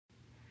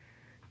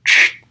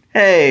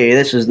Hey,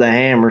 this is the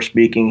Hammer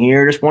speaking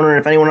here. Just wondering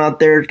if anyone out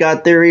there's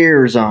got their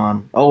ears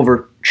on.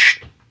 Over.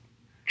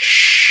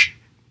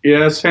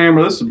 Yes,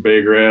 Hammer, this is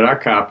Big Red. I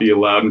copy you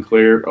loud and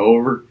clear.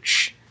 Over.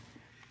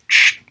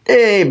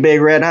 Hey,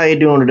 Big Red, how you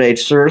doing today,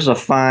 sir? It's a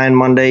fine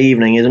Monday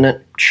evening, isn't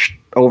it?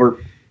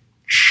 Over.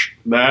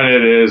 That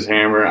it is,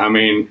 Hammer. I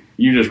mean,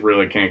 you just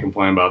really can't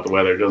complain about the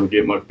weather. It doesn't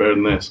get much better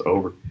than this.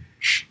 Over.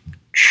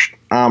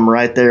 I'm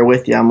right there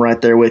with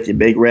you,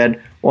 Big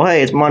Red. Well,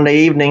 hey, it's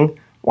Monday evening.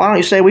 Why don't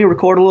you say we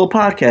record a little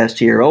podcast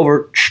here?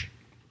 Over.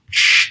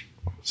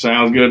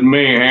 Sounds good to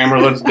me, Hammer.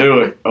 Let's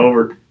do it.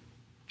 Over.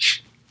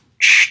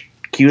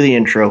 Cue the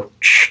intro.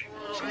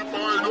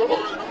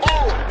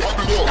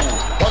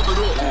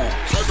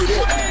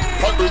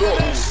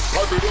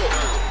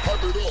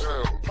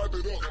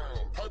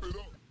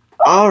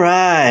 All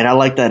right, I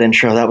like that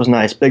intro. That was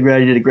nice. Big Red,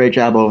 you did a great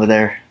job over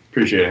there.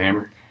 Appreciate it,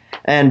 Hammer.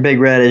 And Big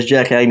Red is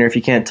Jack Hagner, if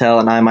you can't tell,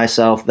 and I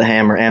myself, the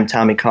Hammer, am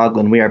Tommy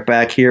Coughlin. We are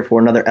back here for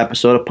another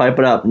episode of Pipe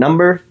It Up,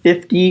 number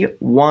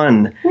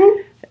 51.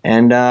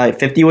 And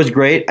 50 was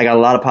great. I got a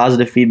lot of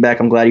positive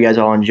feedback. I'm glad you guys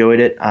all enjoyed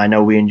it. I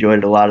know we enjoyed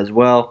it a lot as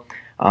well.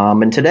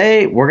 And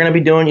today we're going to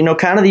be doing,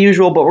 kind of the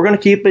usual, but we're going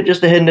to keep it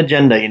just a hidden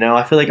agenda.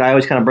 I feel like I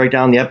always kind of break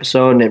down the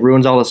episode and it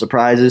ruins all the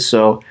surprises.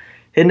 So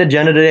hidden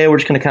agenda today, we're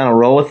just going to kind of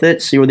roll with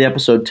it, see where the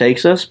episode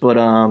takes us.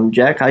 But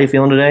Jack, how you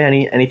feeling today?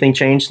 Anything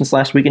changed since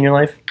last week in your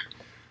life?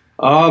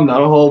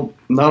 Not a whole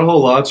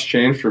lot's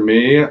changed for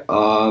me.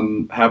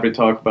 Happy to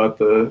talk about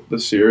the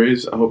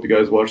series. I hope you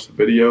guys watched the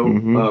video.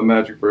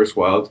 Magic vs.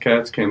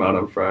 Wildcats came out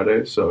on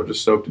Friday, so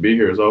just stoked to be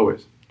here as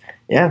always.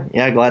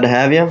 Yeah, glad to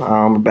have you.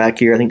 We're back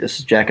here. I think this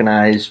is Jack and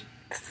I's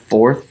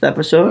fourth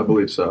episode. I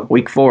believe so.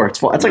 Week 4.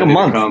 It's like a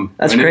month.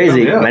 That's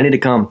crazy. Many to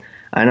come.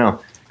 I know.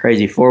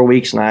 Crazy. 4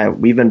 weeks,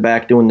 and we've been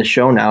back doing the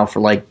show now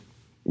for like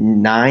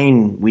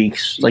 9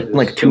 weeks,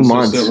 like 2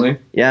 months.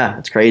 Yeah,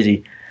 it's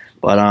crazy.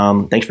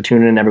 But thanks for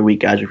tuning in every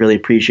week, guys. We really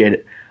appreciate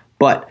it.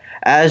 But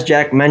as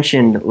Jack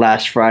mentioned,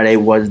 last Friday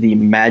was the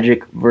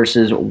Magic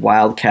versus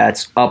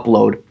Wildcats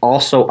upload.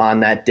 Also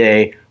on that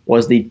day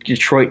was the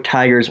Detroit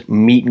Tigers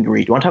meet and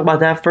greet. Do you want to talk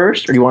about that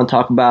first, or do you want to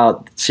talk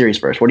about the series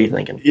first? What are you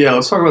thinking? Yeah,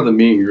 let's talk about the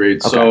meet and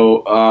greet. Okay.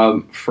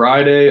 So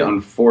Friday,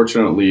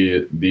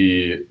 unfortunately,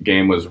 the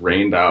game was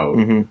rained out.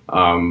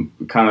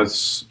 Kind of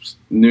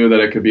knew that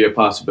it could be a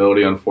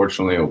possibility.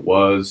 Unfortunately, it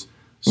was.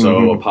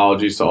 So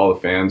apologies to all the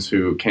fans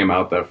who came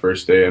out that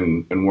first day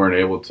and weren't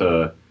able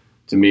to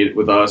meet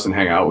with us and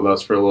hang out with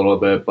us for a little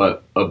bit.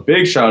 But a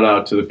big shout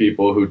out to the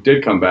people who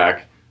did come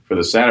back for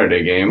the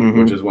Saturday game,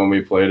 which is when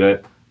we played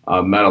it.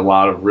 Met a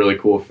lot of really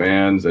cool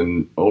fans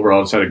and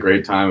overall just had a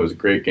great time. It was a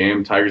great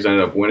game. Tigers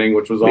ended up winning,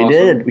 which was awesome. We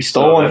did. We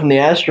stole one from the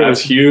Astros.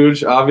 That's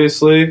huge,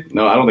 obviously.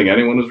 No, I don't think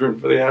anyone was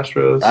rooting for the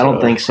Astros. I don't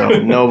think so.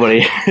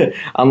 Nobody.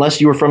 Unless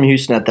you were from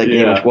Houston at that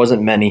game, which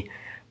wasn't many.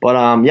 But,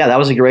 that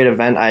was a great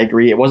event. I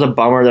agree. It was a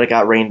bummer that it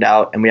got rained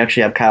out, and we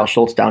actually have Kyle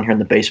Schultz down here in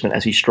the basement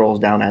as he strolls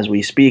down as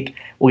we speak.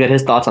 We'll get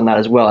his thoughts on that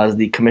as well as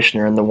the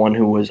commissioner and the one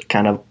who was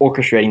kind of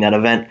orchestrating that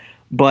event.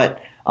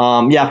 But,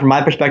 from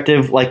my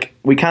perspective,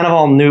 we kind of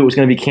all knew it was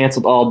going to be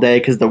canceled all day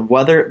because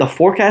the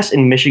forecast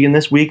in Michigan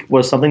this week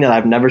was something that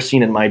I've never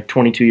seen in my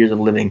 22 years of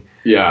living.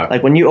 Yeah.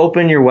 When you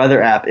open your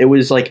weather app, it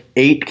was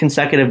 8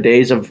 consecutive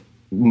days of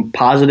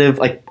positive,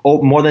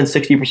 more than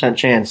 60%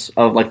 chance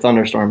of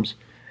thunderstorms.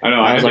 I know.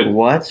 I was like,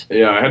 what?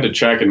 Yeah, I had to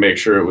check and make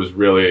sure it was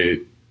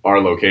really our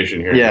location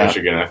here in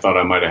Michigan. I thought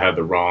I might have had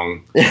the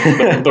wrong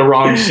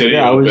city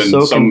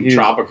open, some confused.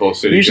 Tropical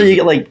city. Usually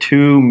you get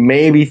 2,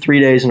 maybe 3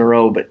 days in a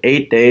row, but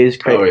 8 days.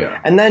 Crazy. Oh,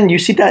 yeah. And then you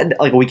see that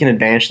a week in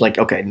advance,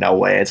 okay, no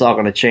way. It's all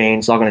going to change.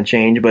 It's all going to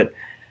change. But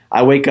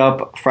I wake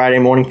up Friday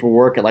morning for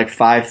work at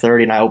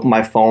 5:30 and I open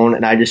my phone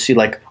and I just see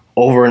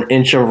over an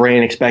inch of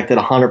rain expected,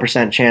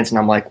 100% chance. And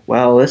I'm like,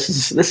 well, this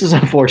is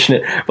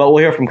unfortunate. But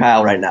we'll hear from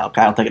Kyle right now.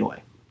 Kyle, take it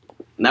away.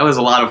 That was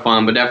a lot of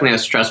fun, but definitely a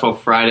stressful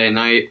Friday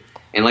night.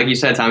 And like you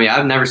said, Tommy,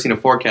 I've never seen a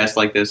forecast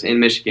like this in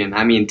Michigan.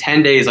 I mean,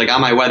 10 days,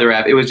 on my weather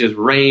app, it was just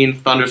rain,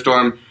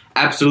 thunderstorm,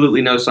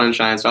 absolutely no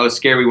sunshine. So I was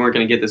scared we weren't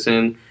going to get this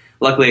in.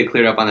 Luckily, it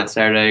cleared up on that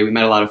Saturday. We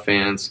met a lot of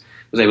fans.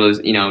 Was able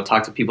to,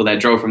 talk to people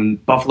that drove from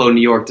Buffalo, New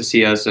York to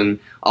see us and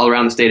all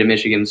around the state of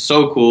Michigan.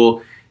 So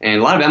cool.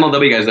 And a lot of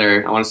MLW guys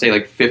there. I want to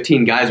say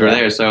 15 guys were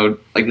there. So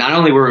not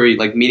only were we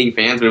meeting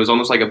fans, but it was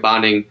almost like a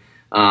bonding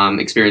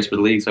experience for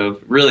the league.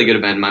 So really good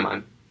event in my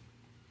mind.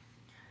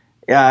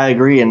 Yeah, I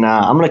agree, and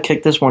I'm going to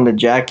kick this one to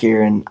Jack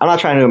here, and I'm not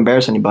trying to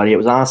embarrass anybody. It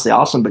was honestly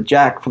awesome, but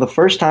Jack, for the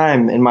first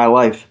time in my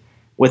life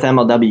with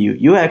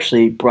MLW, you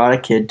actually brought a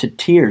kid to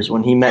tears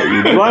when he met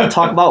you. Do you want to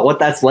talk about what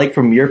that's like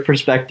from your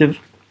perspective?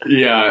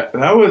 Yeah,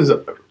 that was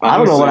honestly, I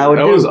don't know what I would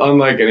do. That was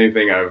unlike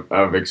anything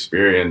I've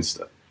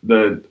experienced.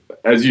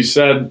 As you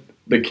said,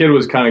 the kid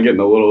was kind of getting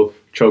a little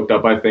choked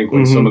up, I think,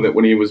 when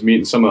when he was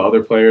meeting some of the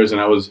other players,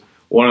 and I was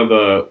one of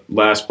the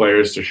last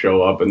players to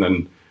show up, and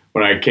then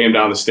when I came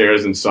down the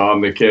stairs and saw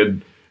him, the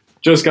kid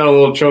just got a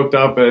little choked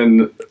up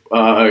and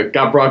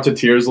got brought to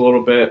tears a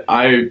little bit.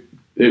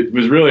 It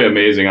was really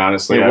amazing,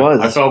 honestly. It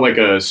was. I felt like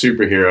a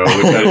superhero,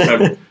 which I just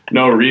have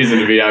no reason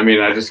to be. I mean,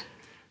 I just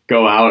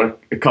go out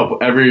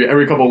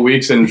every couple of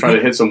weeks and try to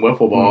hit some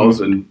wiffle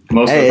balls, and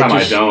most of the time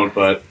I don't.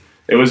 But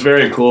it was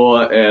very cool,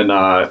 and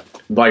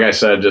like I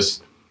said,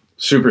 just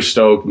super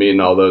stoked meeting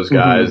all those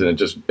guys, and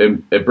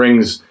it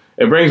brings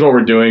what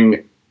we're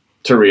doing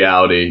to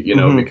reality,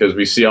 because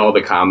we see all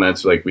the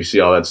comments, like we see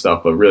all that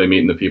stuff, but really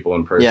meeting the people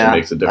in person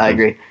makes a difference. I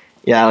agree.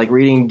 Yeah, like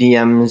reading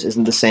DMs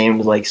isn't the same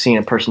as like seeing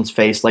a person's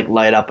face like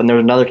light up. And there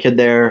was another kid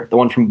there, the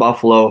one from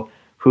Buffalo,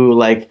 who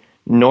like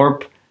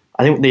Norp.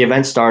 I think the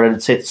event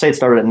started. Say it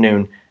started at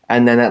noon,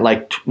 and then at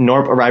like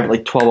Norp arrived at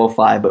like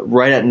 12:05. But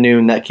right at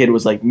noon, that kid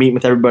was like meeting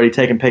with everybody,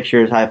 taking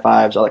pictures, high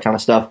fives, all that kind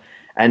of stuff.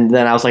 And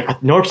then I was like,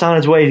 Norp's on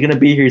his way. He's gonna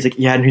be here. He's like,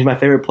 yeah, and he's my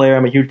favorite player.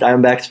 I'm a huge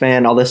Diamondbacks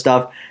fan. All this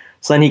stuff.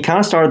 So then he kind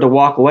of started to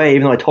walk away,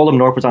 even though I told him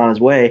Norp was on his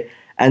way.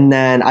 And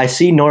then I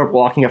see Norp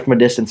walking up from a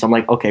distance. I'm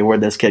like, okay,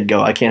 where'd this kid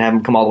go? I can't have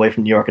him come all the way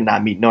from New York and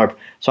not meet Norp.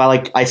 So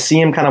I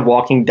see him kind of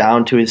walking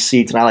down to his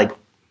seats, and I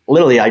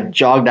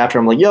jogged after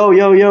him like, yo,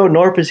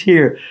 Norp is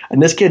here.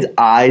 And this kid's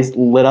eyes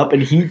lit up,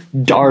 and he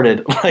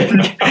darted. Like,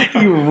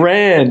 he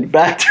ran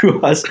back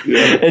to us.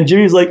 Yeah. And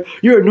Jimmy was like,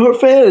 you're a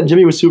Norp fan? And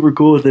Jimmy was super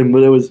cool with him,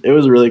 but it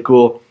was really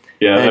cool.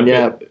 Yeah,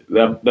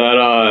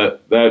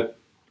 that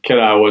kid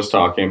I was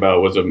talking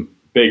about was a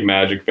big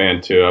Magic fan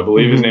too. I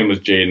believe his name was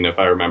Jaden, if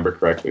I remember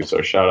correctly.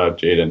 So shout out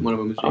Jaden. One of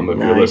them is Jaden. If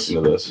you're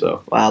listening to this,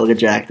 so wow, look at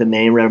Jack. The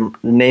name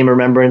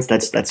remembrance.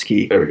 That's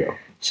key. There we go.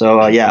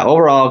 So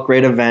overall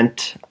great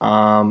event.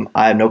 I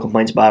have no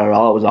complaints about it at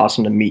all. It was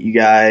awesome to meet you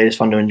guys.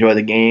 Fun to enjoy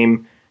the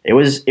game. It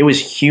was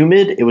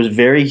humid. It was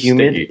very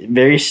humid,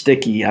 very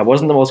sticky. I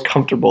wasn't the most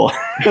comfortable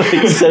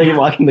sitting and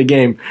watching the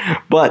game,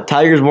 but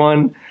Tigers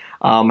won.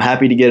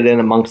 Happy to get it in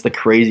amongst the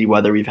crazy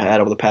weather we've had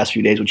over the past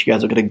few days, which you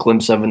guys will get a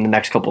glimpse of in the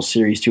next couple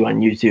series too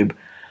on YouTube.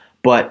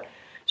 But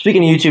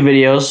speaking of YouTube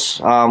videos,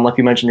 like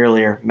we mentioned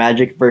earlier,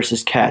 Magic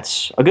versus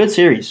Cats, a good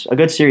series.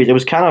 It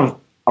was kind of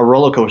a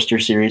roller coaster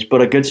series,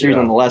 but a good series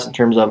nonetheless in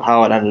terms of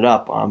how it ended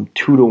up.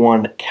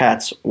 2-1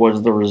 Cats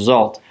was the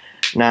result.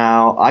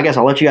 Now, I guess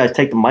I'll let you guys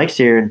take the mics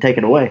here and take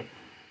it away.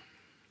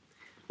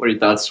 What are your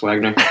thoughts,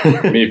 Wagner?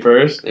 Me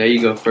first? Yeah,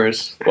 you go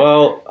first.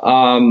 Well,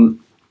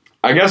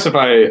 I guess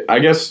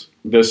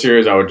this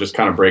series I would just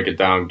kind of break it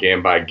down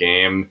game by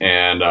game.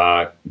 And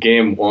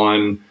game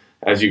one,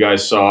 as you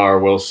guys saw or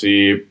will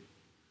see,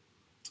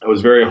 I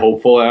was very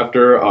hopeful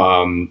after.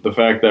 The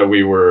fact that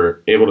we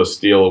were able to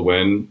steal a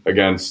win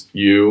against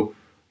you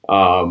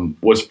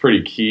was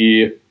pretty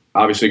key.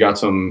 Obviously got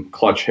some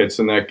clutch hits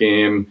in that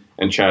game,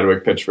 and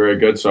Chadwick pitched very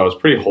good, so I was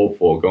pretty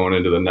hopeful going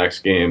into the next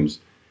games.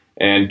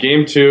 And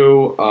game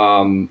two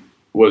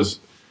was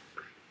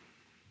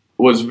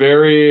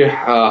very,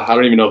 I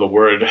don't even know the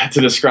word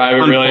to describe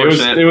it really.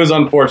 It was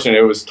unfortunate.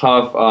 It was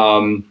tough.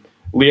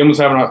 Liam was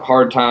having a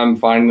hard time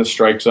finding the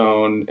strike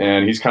zone,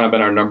 and he's kind of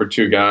been our number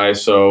two guy,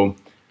 so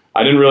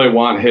I didn't really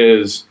want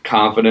his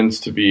confidence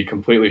to be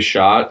completely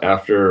shot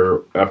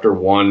after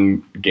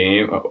one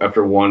game,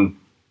 after one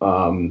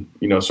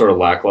sort of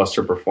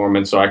lackluster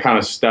performance. So I kind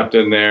of stepped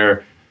in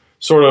there,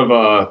 sort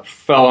of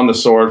fell on the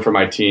sword for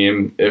my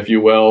team, if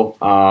you will.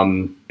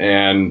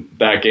 And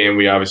that game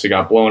we obviously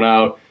got blown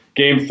out.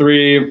 Game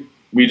three,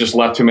 we just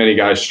left too many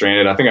guys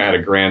stranded. I think I had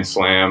a grand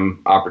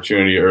slam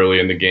opportunity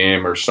early in the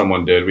game, or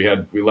someone did.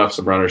 We left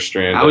some runners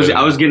stranded.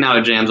 I was getting out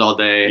of jams all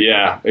day.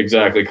 Yeah,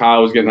 exactly.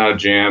 Kyle was getting out of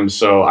jams.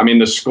 So, I mean,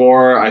 the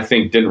score, I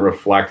think, didn't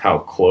reflect how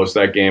close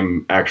that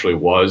game actually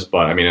was.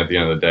 But, I mean, at the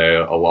end of the day,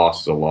 a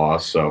loss is a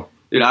loss. So,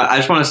 dude, I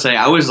just want to say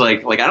I was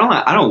like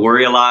I don't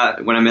worry a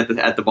lot when I'm at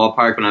the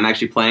ballpark when I'm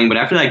actually playing. But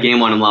after that game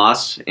one and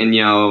loss, and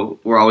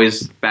we're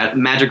always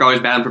Magic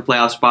always battling for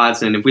playoff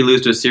spots, and if we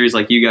lose to a series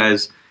like you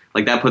guys,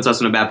 like that puts us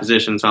in a bad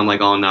position. So I'm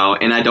like, oh no.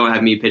 And I don't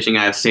have me pitching.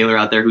 I have Sailor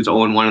out there who's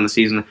 0-1 in the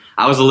season.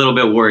 I was a little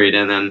bit worried,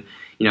 and then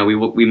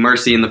we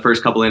mercy in the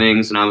first couple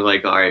innings, and I was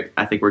like, all right,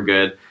 I think we're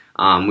good.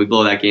 We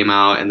blow that game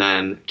out, and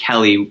then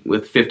Kelly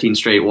with 15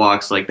 straight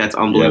walks, like that's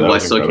unbelievable. Yeah, I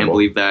still can't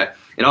believe that.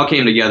 It all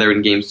came together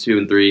in games 2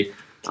 and 3.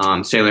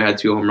 Sailor had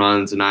 2 home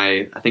runs, and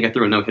I think I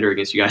threw a no-hitter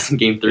against you guys in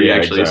game 3,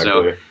 actually.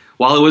 Exactly. So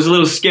while it was a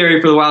little scary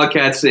for the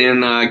Wildcats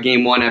in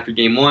game 1 after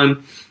game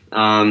 1,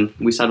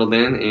 we settled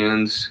in,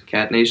 and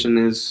Cat Nation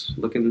is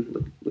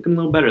looking a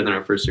little better than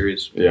our first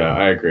series. Yeah,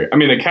 I agree. I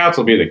mean, the Cats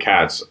will be the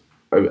Cats.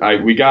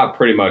 We got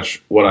pretty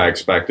much what I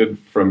expected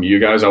from you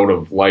guys. I would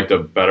have liked a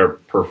better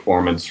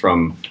performance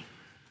from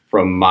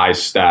my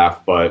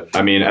staff, but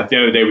I mean, at the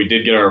end of the day, we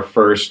did get our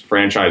first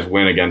franchise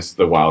win against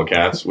the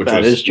Wildcats, which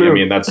is true. I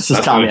mean, that's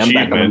an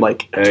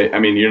achievement. I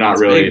mean, you're not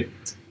really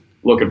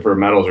looking for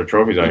medals or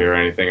trophies out here or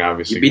anything,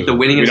 obviously. You beat the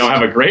winningest. We don't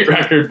have a great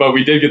record, but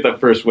we did get that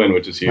first win,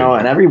 which is huge. No,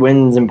 and every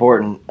win's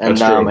important. And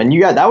That's true.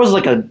 And that was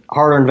like a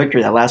hard-earned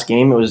victory. That last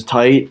game, it was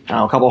tight.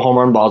 A couple home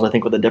run balls, I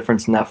think, with the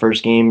difference in that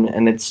first game.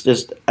 And it's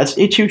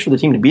huge for the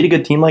team to beat a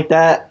good team like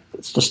that.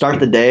 It's to start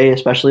the day,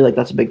 especially, like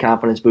that's a big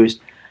confidence boost.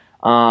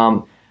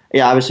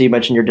 Yeah, obviously you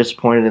mentioned you're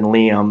disappointed in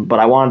Liam, but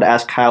I wanted to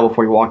ask Kyle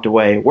before you walked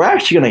away. We're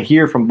actually going to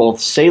hear from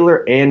both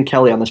Sailor and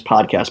Kelly on this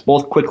podcast,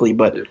 both quickly,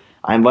 but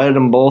I invited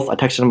them both. I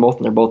texted them both,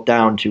 and they're both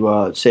down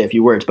to say a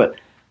few words. But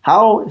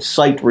how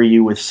psyched were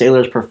you with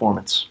Sailor's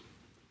performance?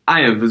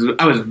 I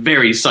was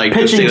very psyched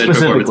Pitching to see that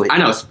performance. specifically. I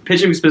know,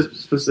 pitching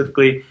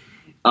specifically.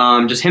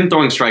 Just him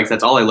throwing strikes,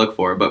 that's all I look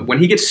for. But when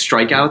he gets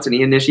strikeouts and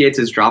he initiates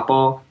his drop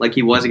ball like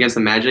he was against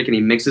the Magic and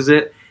he mixes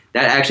it,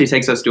 that actually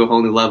takes us to a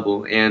whole new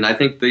level. And I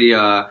think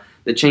the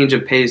change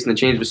of pace and the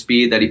change of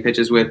speed that he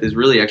pitches with is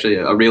really actually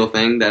a real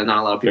thing that not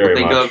a lot of people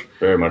think of.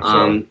 Very much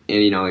so. And,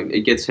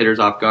 it gets hitters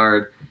off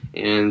guard.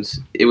 And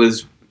it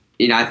was,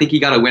 I think he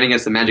got a win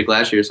against the Magic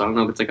last year, so I don't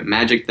know if it's like a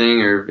Magic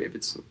thing or if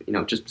it's,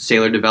 just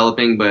Sailor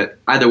developing. But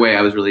either way,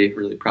 I was really,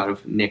 really proud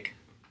of Nick.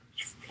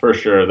 For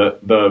sure.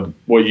 The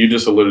what you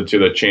just alluded to,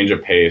 the change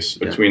of pace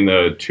between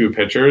the two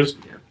pitchers,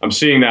 I'm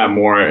seeing that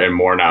more and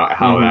more now,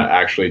 how that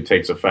actually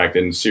takes effect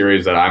in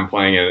series that I'm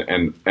playing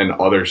and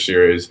other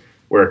series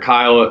where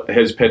Kyle,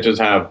 his pitches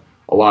have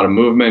a lot of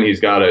movement. He's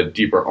got a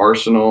deeper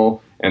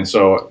arsenal. And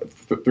so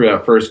through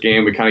that first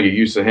game, we kind of get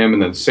used to him.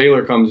 And then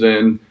Sailor comes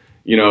in,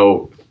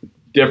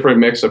 different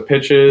mix of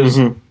pitches,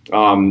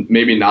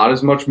 maybe not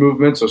as much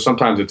movement. So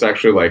sometimes it's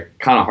actually like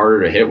kind of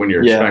harder to hit when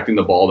you're expecting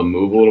the ball to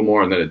move a little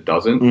more and then it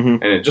doesn't.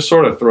 And it just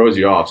sort of throws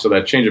you off. So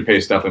that change of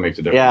pace definitely makes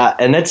a difference. Yeah,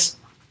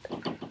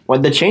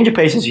 and the change of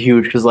pace is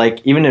huge because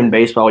like even in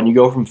baseball, when you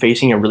go from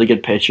facing a really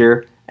good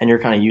pitcher and you're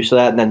kind of used to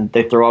that, and then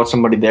they throw out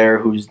somebody there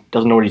who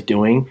doesn't know what he's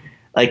doing,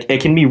 like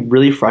it can be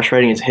really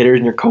frustrating as hitters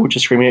and your coach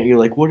is screaming at you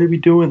like, what are we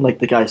doing? Like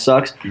the guy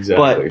sucks. Exactly.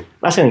 But I'm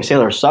not saying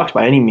Sailor sucks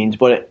by any means,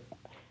 but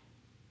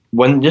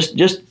when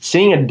just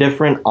seeing a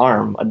different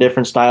arm, a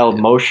different style of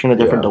motion, a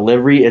different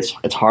delivery,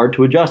 it's hard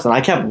to adjust. And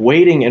I kept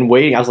waiting and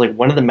waiting. I was like,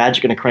 when are the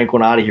Magic going to crank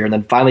one out of here? And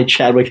then finally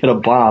Chadwick hit a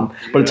bomb.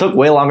 But it took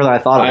way longer than I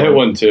thought it would. I hit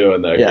one too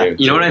in that game.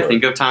 You know what I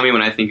think of, Tommy,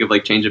 when I think of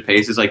like change of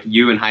pace is like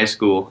you in high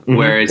school,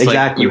 where it's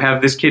like you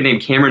have this kid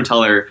named Cameron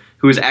Teller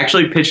who is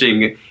actually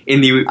pitching in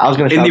the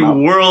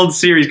World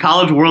Series,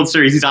 College World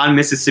Series. He's on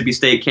Mississippi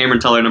State. Cameron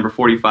Teller, number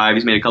 45.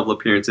 He's made a couple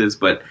appearances,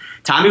 but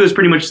Tommy was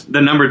pretty much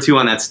the number 2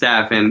 on that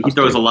staff, and he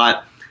throws a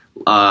lot.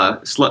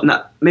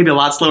 Maybe a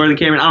lot slower than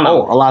Cameron. I don't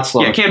know. Oh, a lot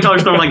slower. Yeah, Cam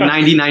Teller's throwing like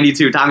 90,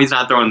 92. Tommy's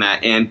not throwing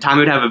that. And Tommy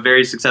would have a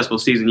very successful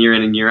season year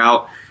in and year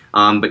out.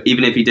 But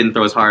even if he didn't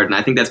throw as hard, and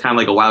I think that's kind of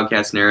like a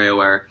wildcat scenario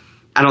where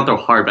I don't throw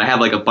hard, but I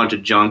have like a bunch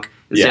of junk.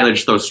 And Sailor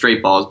just throws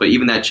straight balls. But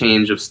even that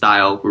change of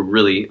style will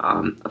really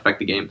affect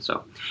the game.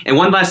 So, and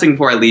one last thing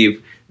before I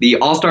leave, the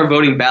All-Star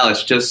voting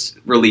ballots just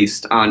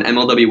released on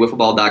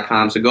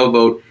MLWwiffleball.com. So go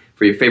vote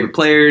for your favorite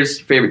players,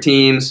 favorite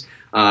teams.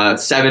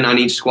 7 on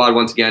each squad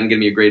once again. Going to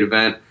be a great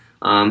event.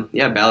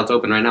 Ballot's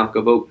open right now.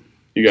 Go vote.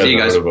 You guys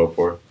know who to vote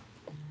for.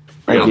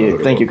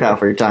 Thank you, Kyle,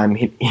 for your time.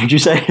 What'd you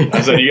say?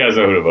 I said you guys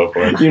know who to vote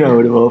for. You know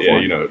who to vote for. Yeah,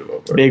 you know who to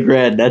vote for. Big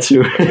Red, that's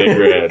who. Big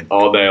Red,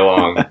 all day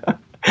long.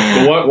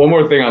 But one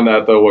more thing on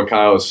that, though, what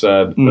Kyle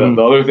said.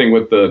 The other thing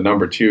with the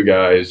number 2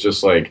 guy is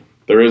just like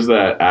there is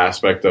that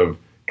aspect of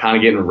kind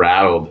of getting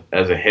rattled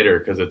as a hitter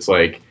because it's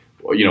like,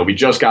 we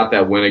just got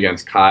that win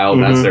against Kyle.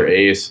 That's their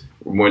ace.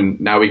 When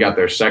now we got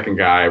their second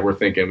guy, we're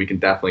thinking we can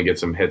definitely get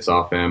some hits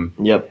off him.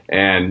 Yep.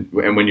 And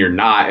when you're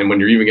not, and when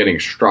you're even getting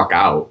struck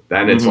out,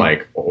 then it's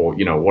like,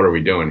 what are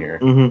we doing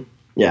here?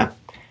 Yeah.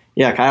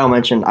 Yeah, Kyle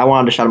mentioned, I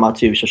wanted to shout him out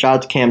too. So shout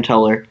out to Cam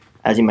Teller.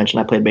 As he mentioned,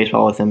 I played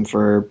baseball with him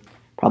for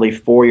probably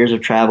 4 years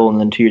of travel and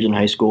then 2 years in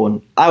high school.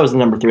 And I was the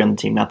number 3 on the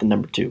team, not the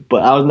number 2,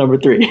 but I was number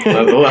 3.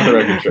 That's a lot of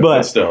record trip,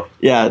 but still.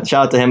 Yeah,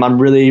 shout out to him.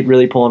 I'm really,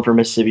 really pulling for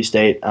Mississippi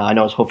State. I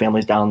know his whole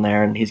family's down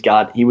there, and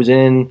he was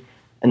in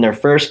their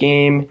first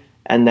game.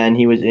 And then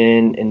he was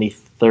in the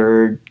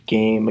third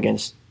game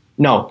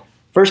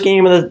first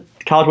game of the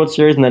College World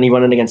Series, and then he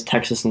went in against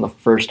Texas in the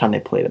first time they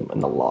played him in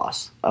the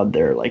loss of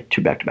their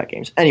 2 back-to-back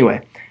games.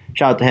 Anyway,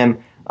 shout out to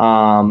him.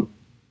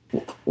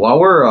 While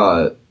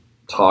we're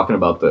talking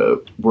about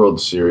the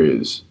World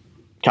Series,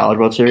 College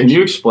World Series, can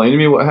you explain to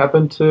me what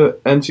happened to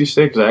NC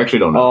State? Because I actually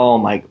don't know. Oh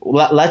my!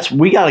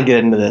 We got to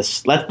get into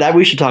this.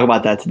 We should talk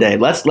about that today.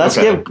 Let's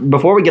give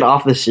before we get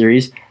off this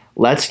series.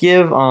 Let's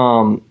give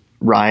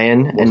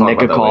Ryan and Nick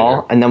a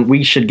call, and then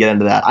we should get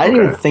into that. I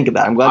didn't even think of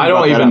that. I'm glad. I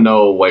don't even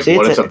know what it's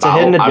about. It's a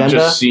hidden agenda. I've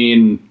just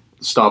seen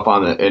stuff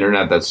on the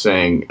internet that's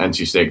saying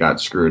NC State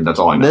got screwed. That's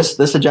all I know.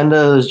 This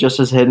agenda is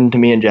just as hidden to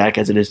me and Jack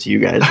as it is to you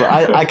guys.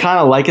 But I kind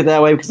of like it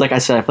that way because, like I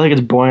said, I feel like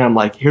it's boring. I'm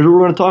like, here's what we're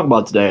going to talk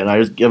about today, and I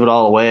just give it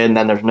all away, and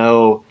then there's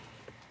no.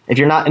 If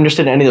you're not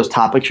interested in any of those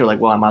topics, you're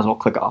like, well, I might as well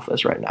click off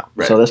this right now.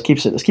 Right. So this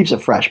keeps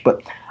it fresh.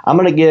 But I'm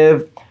going to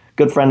give a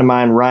good friend of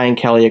mine, Ryan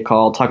Kelly, a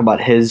call. Talk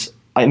about his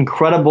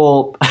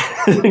incredible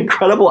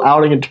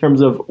outing in terms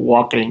of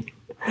walking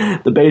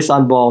the base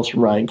on balls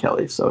from Ryan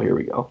Kelly. So here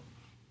we go.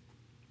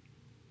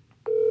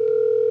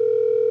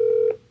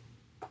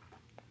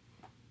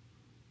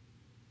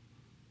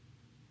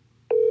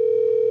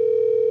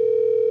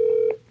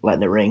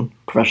 Letting it ring.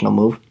 Professional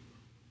move.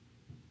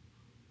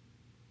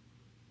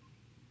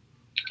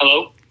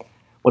 Hello?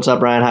 What's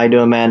up, Ryan? How you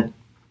doing, man?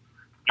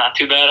 Not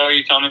too bad. How are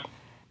you, Tommy?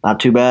 Not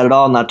too bad at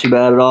all. Not too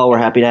bad at all. We're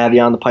happy to have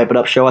you on the Pipe It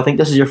Up show. I think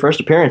this is your first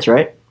appearance,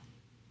 right?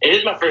 It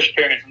is my first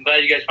appearance. I'm glad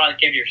you guys finally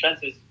came to your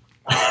senses.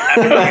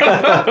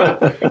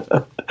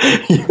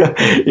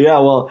 Yeah,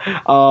 well,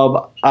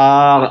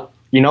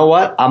 you know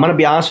what? I'm going to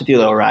be honest with you,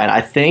 though, Ryan.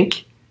 I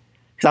think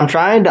Because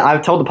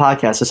I've told the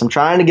podcast this, I'm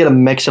trying to get a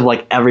mix of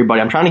like everybody.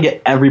 I'm trying to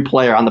get every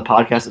player on the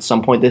podcast at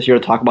some point this year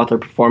to talk about their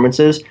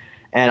performances.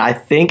 And I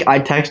think I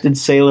texted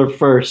Sailor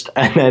first,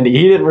 and then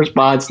he didn't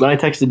respond, so then I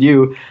texted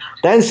you.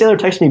 Then Sailor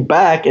texted me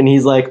back, and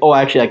he's like, oh,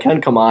 actually, I can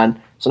come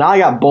on. So now I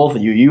got both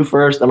of you. You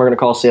first, then we're going to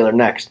call Sailor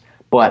next.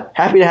 But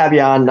happy to have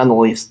you on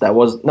nonetheless. That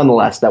was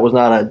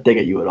not a dig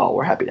at you at all.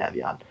 We're happy to have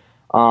you on.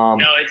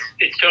 No,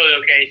 it's totally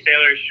okay.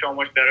 Sailor is so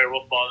much better at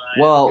football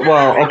than I am.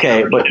 Well,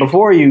 okay. But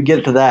before you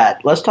get to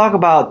that, let's talk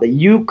about that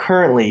you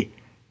currently,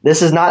 this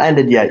has not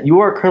ended yet.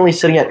 You are currently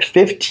sitting at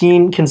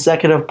 15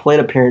 consecutive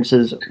plate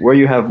appearances where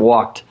you have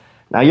walked.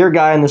 Now, you're a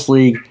guy in this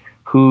league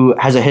who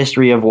has a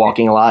history of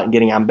walking a lot and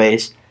getting on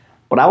base.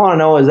 But I want to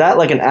know, is that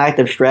like an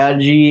active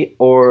strategy,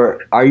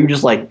 or are you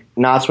just like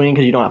not swinging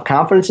because you don't have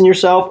confidence in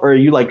yourself, or are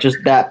you like just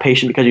that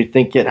patient because you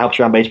think it helps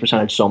your on base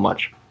percentage so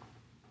much?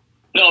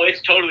 No,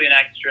 it's totally an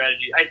active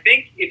strategy. I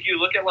think if you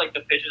look at like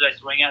the pitches I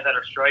swing at that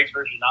are strikes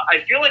versus not,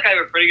 I feel like I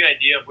have a pretty good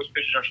idea of which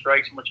pitches are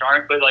strikes and which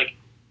aren't. But like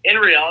in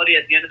reality,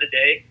 at the end of the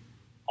day,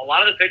 a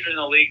lot of the pitchers in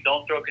the league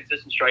don't throw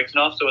consistent strikes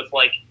enough. So it's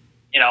like,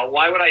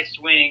 why would I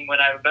swing when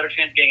I have a better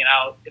chance of getting it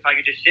out if I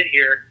could just sit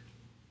here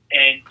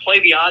and play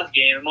the odds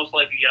game and most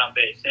likely get on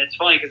base? And it's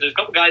funny because there's a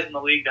couple guys in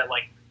the league that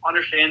like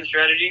understand the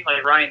strategy,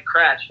 like Ryan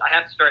Kratch. I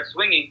have to start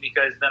swinging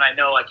because then I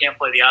know I can't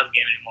play the odds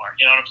game anymore.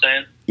 You know what I'm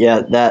saying?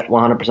 Yeah, that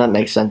 100%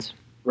 makes sense.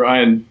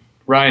 Ryan,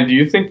 do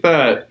you think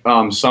that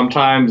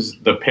sometimes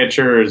the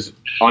pitchers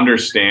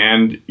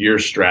understand your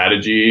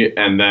strategy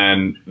and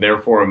then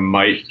therefore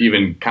might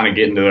even kind of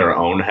get into their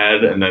own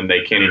head and then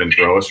they can't even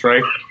throw a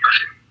strike?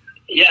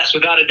 Yes,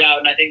 without a doubt.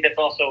 And I think that's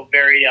also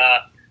very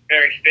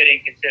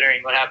fitting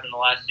considering what happened in the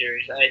last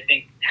series. I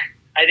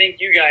think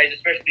you guys,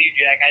 especially you,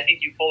 Jack, I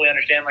think you fully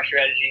understand my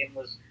strategy and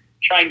was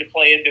trying to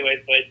play into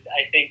it, but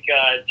I think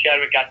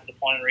Chadwick got to the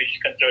point where he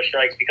just couldn't throw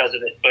strikes because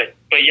of it.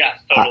 But yes,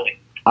 totally.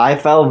 I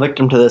fell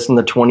victim to this in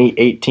the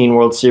 2018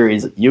 World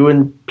Series. You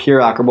and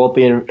Pierock are both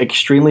being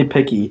extremely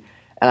picky,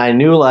 and I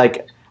knew,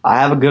 like, I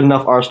have a good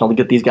enough arsenal to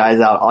get these guys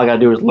out. All I got to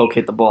do is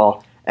locate the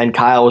ball. And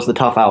Kyle was the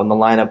tough out in the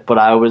lineup, but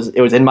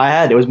it was in my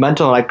head. It was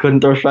mental, and I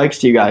couldn't throw strikes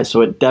to you guys, so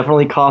it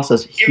definitely cost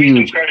us huge. Give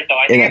me some credit, though.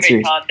 I think I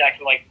made contact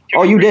with, like,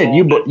 Oh, you did.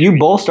 You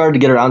both started to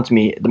get around to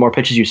me the more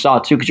pitches you saw,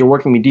 too, because you're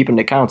working me deep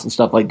into counts and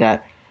stuff like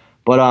that.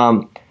 But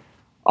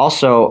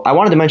also, I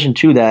wanted to mention,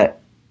 too, that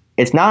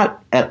it's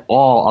not at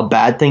all a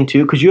bad thing,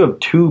 too, because you have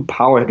two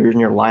power hitters in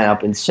your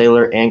lineup in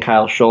Sailor and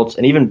Kyle Schultz,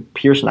 and even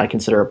Pearson I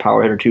consider a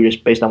power hitter, too,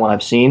 just based on what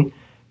I've seen.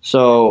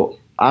 So,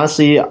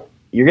 honestly,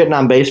 you're getting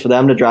on base for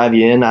them to drive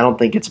you in. I don't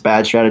think it's a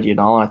bad strategy at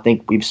all, and I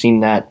think we've seen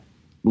that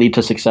lead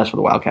to success for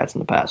the Wildcats in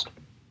the past.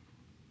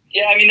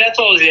 Yeah, I mean, that's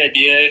always the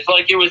idea. It's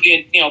like it was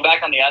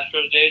back on the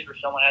Astros days where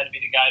someone had to be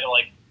the guy to,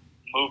 like,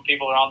 move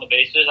people around the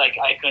bases. I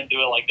couldn't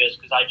do it like this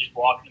because I just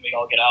walk and we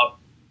all get out.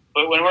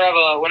 But when we're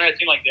a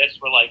team like this,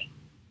 we're like,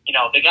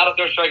 they got to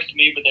throw strikes to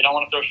me, but they don't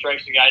want to throw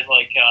strikes to guys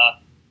like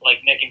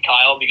Nick and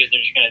Kyle because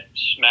they're just going to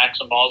smack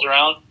some balls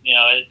around.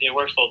 It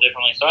works a little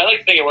differently. So I like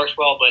to think it works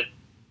well, but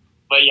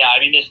yeah, I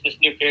mean, this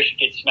new Pearson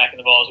gets smacking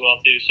the ball as well,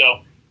 too.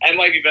 So it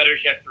might be better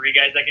if you have three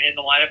guys that can hit in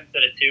the lineup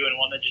instead of two and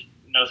one that just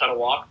knows how to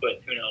walk,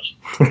 but who knows?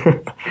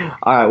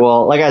 All right,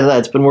 well, like I said,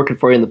 it's been working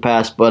for you in the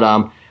past,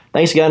 but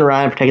thanks again,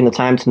 Ryan, for taking the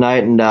time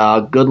tonight, and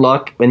good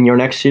luck in your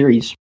next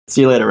series.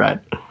 See you later,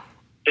 Ryan.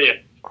 See ya.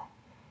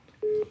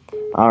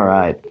 All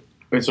right.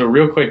 Wait, so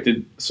real quick,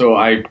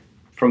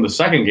 from the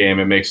second game,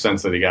 it makes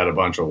sense that he got a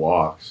bunch of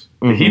walks.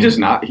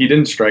 Mm-hmm. He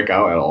didn't strike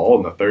out at all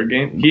in the third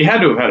game? He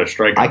had to have had a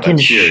strikeout. I can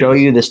show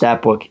you the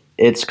stat book.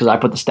 It's because I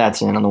put the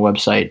stats in on the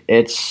website.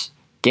 It's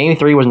game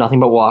 3 was nothing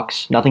but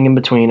walks, nothing in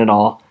between at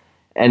all.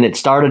 And it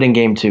started in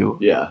game 2.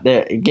 Yeah.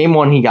 Game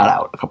 1, he got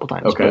out a couple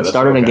times. Okay, but it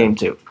started in game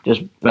 2.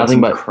 Just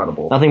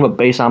incredible. Nothing but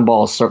base on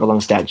balls circled on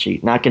the stat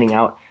sheet. Not getting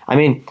out. I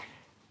mean,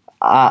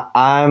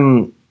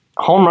 home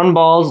run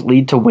balls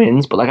lead to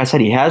wins, but like I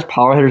said, he has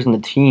power hitters in the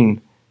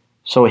team.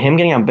 So him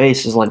getting on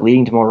base is like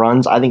leading to more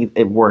runs. I think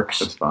it works.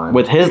 That's fine.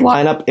 With his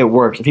lineup, it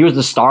works. If he was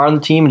the star on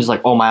the team, it's just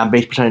like, oh, my on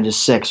base percentage is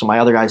 6, so my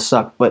other guys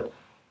suck. But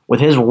with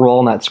his role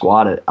in that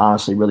squad, it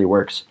honestly really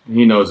works.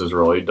 He knows his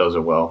role. He does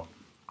it well.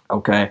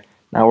 Okay.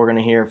 Now we're going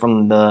to hear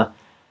from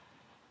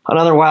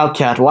another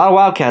Wildcat. A lot of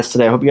Wildcats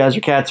today. I hope you guys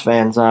are Cats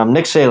fans.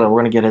 Nick Sailor,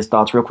 we're going to get his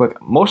thoughts real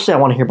quick. Mostly I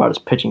want to hear about his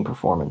pitching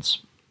performance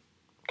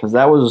because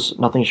that was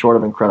nothing short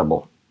of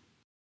incredible.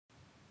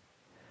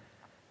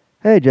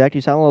 Hey, Jack,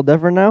 you sound a little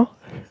different now?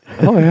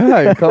 Oh,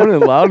 yeah. You're coming in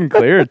loud and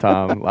clear,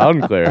 Tom. Loud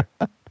and clear.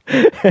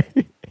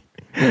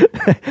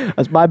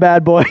 That's my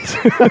bad, boys.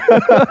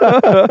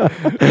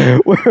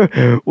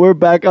 we're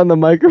back on the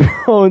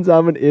microphones.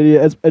 I'm an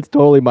idiot. It's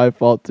totally my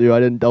fault, too. I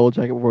didn't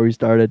double-check it before we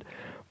started.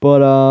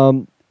 But,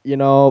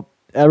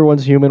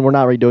 everyone's human. We're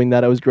not redoing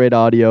that. It was great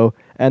audio.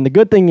 And the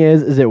good thing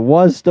is it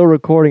was still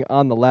recording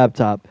on the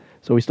laptop.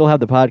 So we still have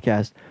the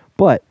podcast.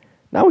 But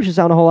now we should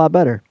sound a whole lot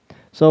better.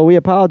 So we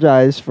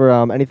apologize for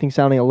anything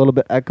sounding a little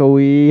bit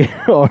echoey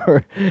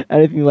or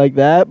anything like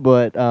that,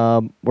 but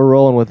we're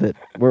rolling with it.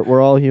 We're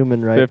all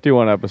human, right?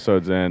 51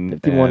 episomes in.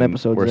 51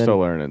 episodes We're in. still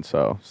learning,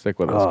 so stick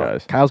with us,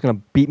 guys. Kyle's going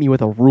to beat me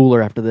with a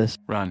ruler after this.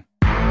 Run.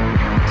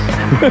 I'm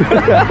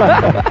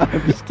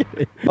just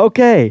kidding.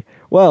 Okay,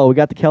 well, we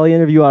got the Kelly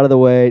interview out of the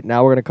way.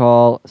 Now we're going to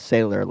call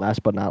Sailor,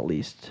 last but not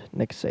least.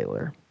 Nick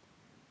Sailor.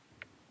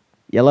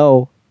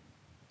 Yellow.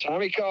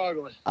 Tommy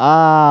Coughlin.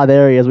 Ah,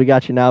 there he is. We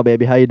got you now,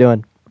 baby. How you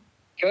doing?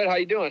 Good. How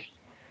you doing?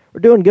 We're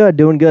doing good,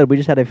 doing good. We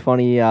just had a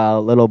funny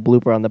little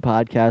blooper on the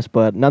podcast,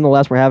 but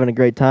nonetheless, we're having a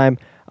great time.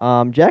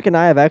 Jack and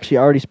I have actually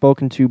already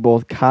spoken to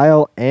both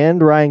Kyle and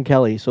Ryan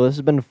Kelly, so this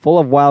has been full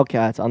of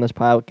Wildcats on this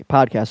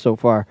podcast so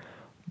far.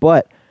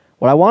 But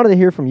what I wanted to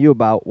hear from you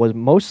about was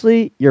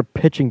mostly your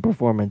pitching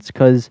performance,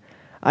 because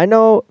I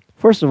know,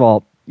 first of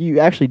all, you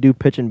actually do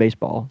pitch in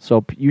baseball,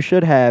 so you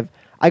should have,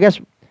 I guess,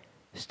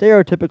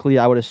 stereotypically,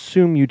 I would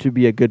assume you to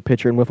be a good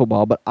pitcher in wiffle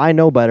ball, but I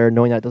know better,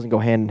 knowing that it doesn't go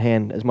hand in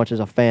hand as much as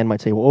a fan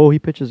might say, well, oh, he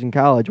pitches in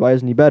college. Why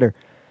isn't he better?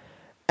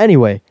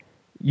 Anyway,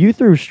 you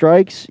threw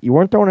strikes. You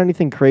weren't throwing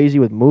anything crazy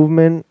with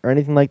movement or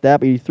anything like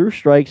that, but you threw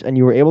strikes, and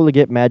you were able to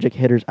get magic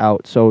hitters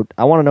out. So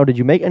I want to know, did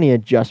you make any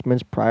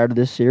adjustments prior to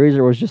this series,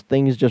 or was just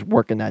things just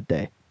working that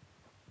day?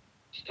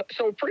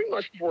 So pretty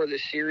much before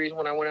this series,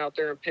 when I went out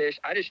there and pitched,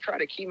 I just try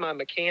to keep my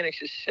mechanics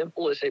as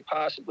simple as they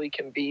possibly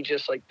can be,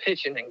 just like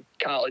pitching in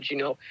college,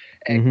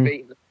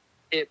 activating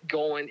it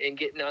going and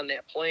getting on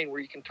that plane where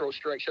you can throw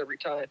strikes every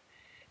time.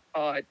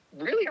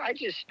 Really, I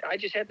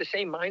just had the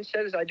same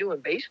mindset as I do in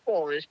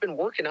baseball, and it's been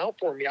working out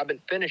for me. I've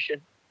been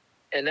finishing,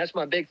 and that's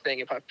my big thing.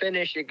 If I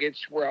finish, it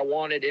gets where I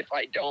want it. If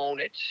I don't,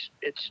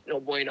 it's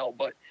no bueno.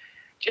 But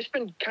just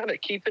been kind of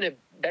keeping it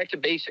back to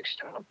basics,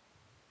 Tom.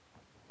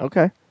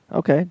 Okay.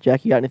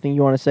 Jack, you got anything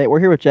you want to say? We're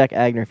here with Jack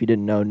Agner, if you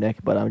didn't know,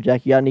 Nick. But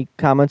Jack, you got any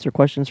comments or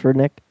questions for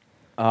Nick?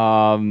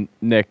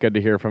 Nick, good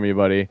to hear from you,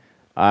 buddy.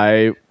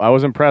 I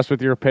was impressed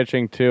with your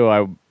pitching, too.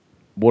 I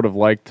would have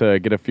liked to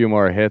get a few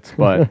more hits,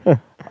 but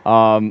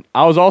I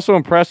was also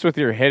impressed with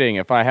your hitting.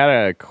 If I had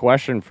a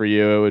question for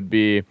you, it would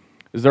be,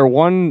 is there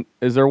one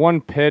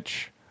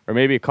pitch or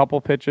maybe a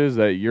couple pitches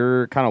that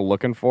you're kind of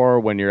looking for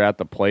when you're at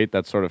the plate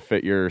that sort of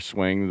fit your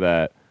swing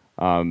that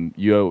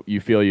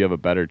you feel you have a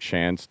better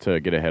chance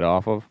to get a hit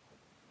off of?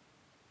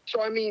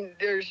 So, I mean,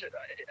 there's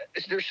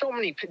so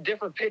many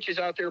different pitches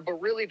out there,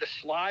 but really the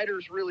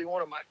slider's really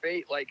one of my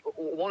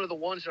one of the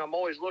ones that I'm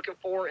always looking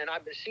for, and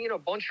I've been seeing a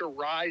bunch of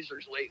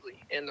risers lately,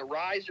 and the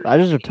risers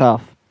Risers are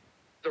tough.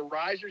 The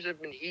risers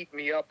have been eating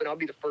me up, and I'll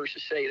be the first to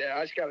say that.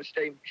 I just got to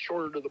stay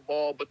shorter to the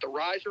ball, but the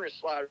riser and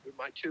slider are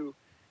my two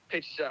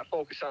pitches that I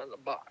focus on in the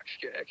box,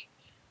 Jack.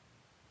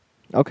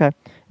 Okay.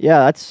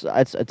 Yeah, it's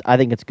I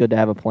think it's good to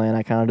have a plan.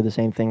 I kind of do the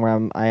same thing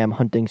where I am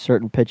hunting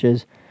certain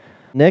pitches.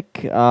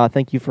 Nick,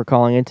 thank you for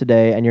calling in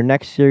today. And your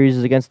next series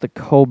is against the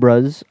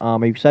Cobras. Are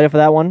you excited for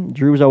that one?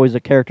 Drew's always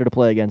a character to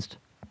play against.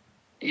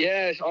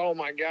 Yes. Oh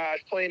my gosh,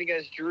 playing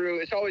against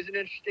Drew. It's always an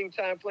interesting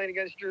time playing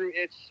against Drew.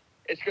 It's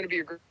going to be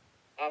a great.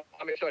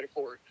 I'm excited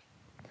for it.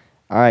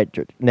 All right,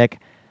 Nick.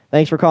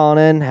 Thanks for calling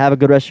in. Have a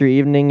good rest of your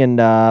evening, and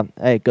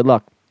hey, good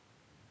luck.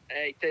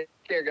 Hey, take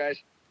care, guys.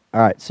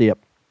 All right, see ya.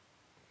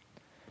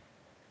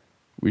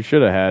 We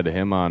should have had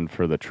him on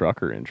for the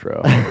trucker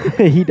intro.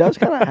 He does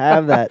kind of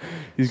have that.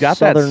 He's got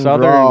southern that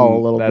drawl a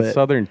little bit.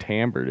 southern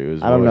timbre to his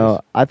voice. I don't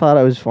know. I thought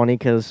it was funny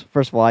because,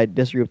 first of all, I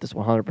disagree with this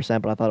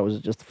 100%, but I thought it was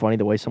just funny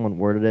the way someone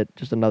worded it.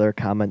 Just another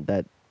comment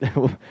that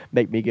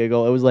make me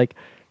giggle. It was like,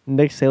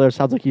 Nick Sailor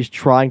sounds like he's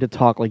trying to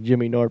talk like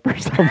Jimmy Norp or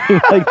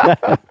something like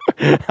that.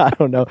 I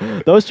don't know.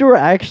 Those two are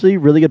actually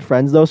really good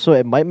friends, though, so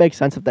it might make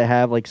sense if they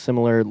have like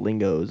similar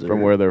lingos. From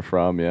where they're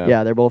from, yeah.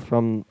 Yeah, they're both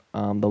from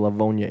the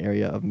Livonia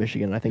area of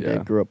Michigan. I think they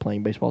Yeah. grew up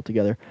playing baseball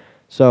together.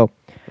 So,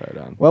 Right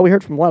on. well, we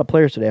heard from a lot of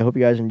players today. I hope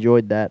you guys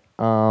enjoyed that.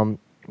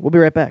 We'll be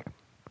right back.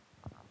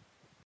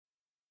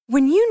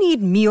 When you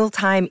need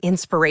mealtime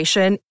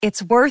inspiration,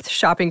 it's worth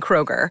shopping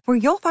Kroger, where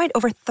you'll find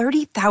over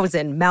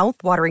 30,000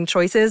 mouth-watering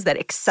choices that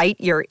excite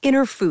your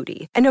inner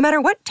foodie. And no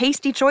matter what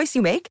tasty choice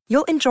you make,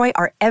 you'll enjoy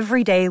our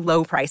everyday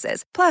low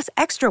prices, plus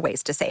extra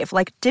ways to save,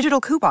 like digital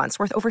coupons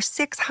worth over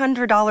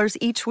 $600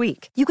 each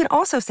week. You can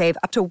also save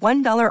up to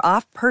 $1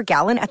 off per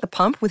gallon at the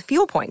pump with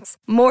fuel points.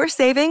 More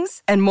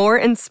savings and more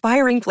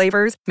inspiring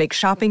flavors make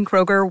shopping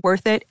Kroger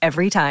worth it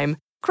every time.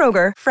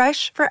 Kroger,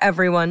 fresh for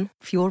everyone.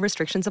 Fuel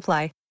restrictions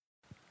apply.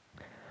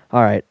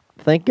 All right.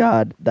 Thank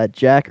God that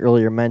Jack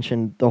earlier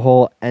mentioned the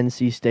whole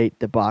NC State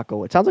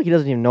debacle. It sounds like he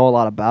doesn't even know a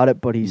lot about it,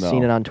 but he's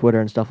seen it on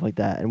Twitter and stuff like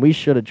that. And we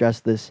should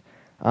address this.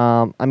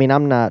 I mean,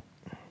 I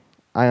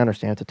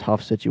understand it's a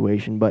tough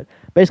situation, but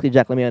basically,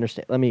 Jack, let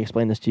me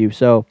explain this to you.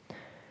 So,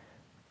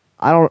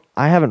 I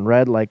haven't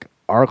read like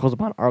articles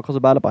upon articles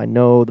about it, but I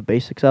know the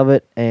basics of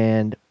it.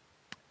 And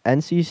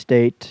NC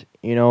State,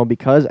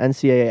 because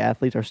NCAA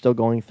athletes are still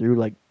going through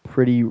like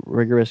pretty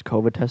rigorous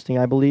COVID testing,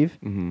 I believe,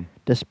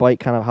 despite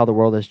kind of how the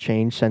world has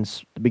changed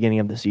since the beginning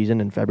of the season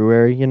in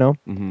February,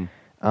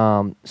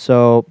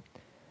 So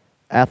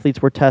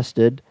athletes were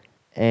tested,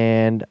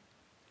 and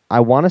I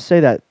want to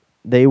say that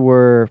they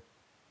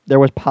there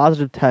was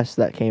positive tests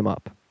that came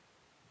up.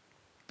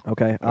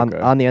 Okay,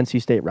 on the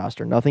NC State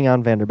roster. Nothing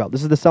on Vanderbilt.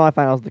 This is the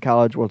semifinals of the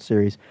College World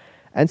Series.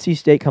 NC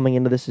State coming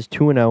into this is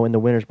 2-0 in the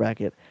winner's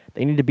bracket.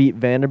 They need to beat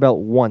Vanderbilt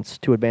once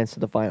to advance to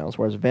the finals,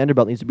 whereas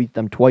Vanderbilt needs to beat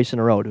them twice in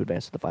a row to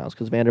advance to the finals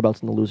because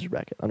Vanderbilt's in the loser's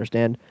bracket.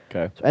 Understand?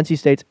 Okay. So NC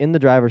State's in the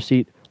driver's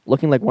seat,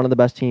 looking like one of the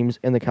best teams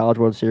in the College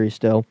World Series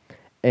still,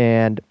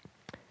 and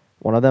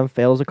one of them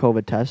fails a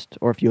COVID test,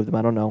 or a few of them,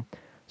 I don't know.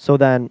 So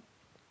then,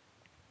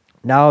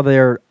 now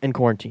they're in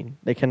quarantine.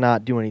 They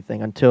cannot do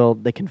anything until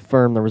they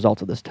confirm the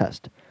results of this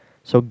test.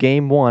 So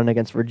game 1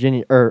 against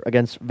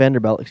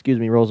Vanderbilt,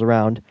 rolls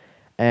around,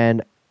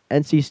 and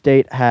NC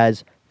State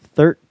has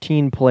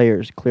 13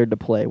 players cleared to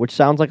play, which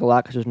sounds like a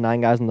lot because there's 9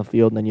 guys in the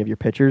field and then you have your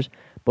pitchers.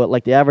 But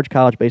like the average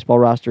college baseball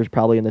roster is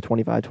probably in the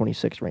 25,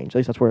 26 range. At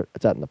least that's where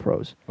it's at in the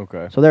pros.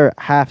 Okay. So they're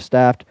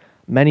half-staffed,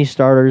 many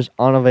starters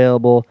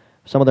unavailable,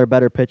 some of their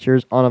better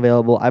pitchers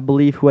unavailable. I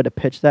believe who had to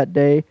pitch that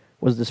day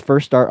was this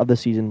first start of the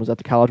season, was at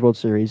the College World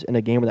Series in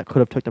a game that could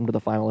have took them to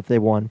the final if they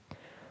won.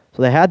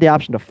 So they had the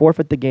option to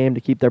forfeit the game to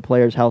keep their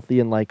players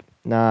healthy and like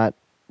not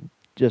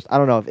just, I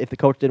don't know, if the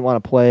coach didn't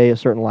want to play a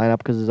certain lineup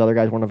because his other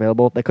guys weren't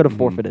available, they could have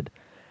forfeited.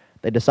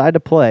 They decided to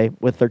play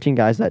with 13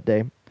 guys that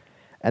day,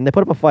 and they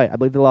put up a fight. I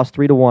believe they lost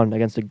 3-1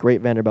 against a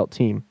great Vanderbilt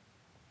team.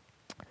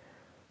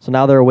 So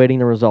now they're awaiting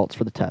the results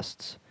for the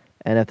tests.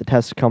 And if the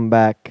tests come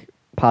back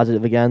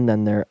positive again,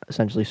 then they're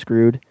essentially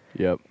screwed.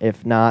 Yep.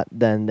 If not,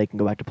 then they can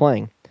go back to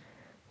playing.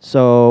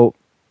 So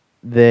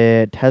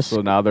the test.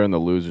 So now they're in the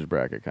losers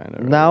bracket, kind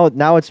of. Right?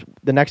 Now it's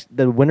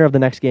the winner of the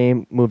next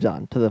game moves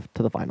on to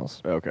the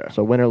finals. Okay.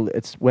 So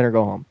it's winner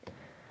go home,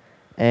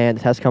 and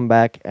the tests come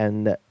back,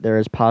 and there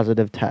is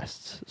positive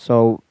tests.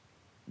 So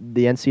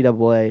the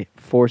NCAA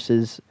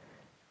forces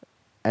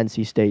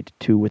NC State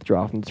to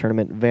withdraw from the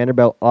tournament.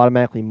 Vanderbilt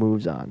automatically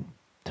moves on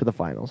to the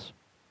finals.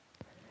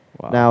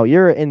 Wow. Now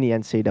you're in the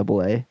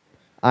NCAA.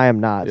 I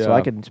am not, so Yeah.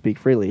 I can speak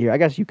freely here. I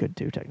guess you could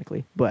too,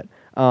 technically, but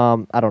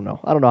I don't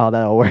know. I don't know how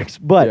that all works.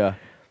 But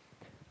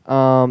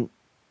yeah.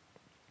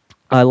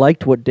 I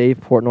liked what Dave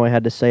Portnoy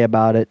had to say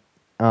about it.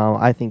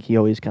 I think he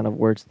always kind of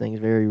words things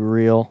very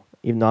real,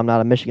 even though I'm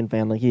not a Michigan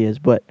fan like he is.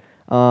 But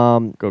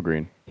Go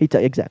green.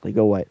 Exactly,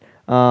 go white.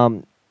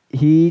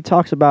 He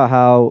talks about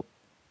how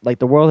like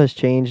the world has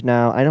changed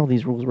now. I know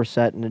these rules were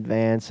set in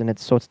advance, and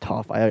it's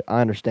tough. I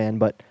understand,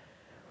 but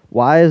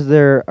why is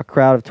there a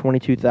crowd of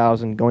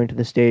 22,000 going to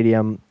the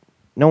stadium?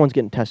 No one's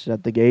getting tested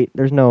at the gate.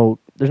 There's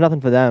nothing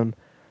for them.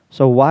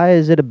 So why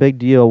is it a big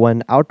deal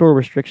when outdoor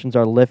restrictions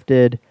are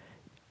lifted,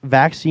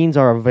 vaccines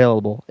are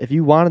available? If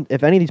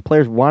any of these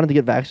players wanted to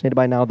get vaccinated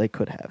by now, they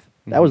could have.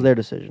 That was their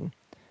decision.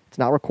 It's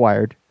not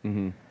required.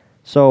 Mm-hmm.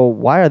 So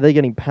why are they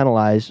getting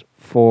penalized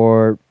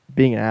for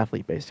being an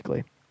athlete,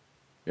 basically?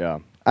 Yeah.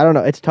 I don't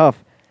know. It's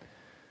tough.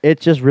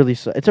 It's just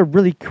it's a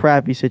really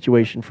crappy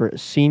situation for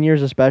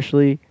seniors,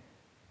 especially.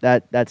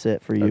 That's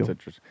it for you. That's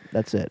interesting.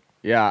 That's it.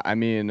 Yeah, I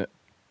mean,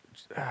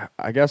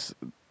 I guess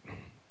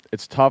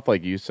it's tough,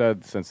 like you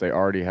said, since they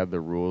already had the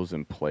rules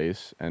in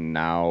place, and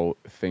now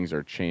things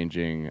are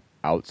changing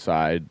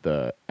outside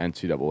the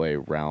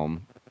NCAA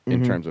realm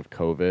in terms of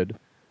COVID,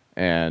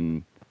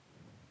 and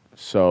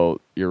so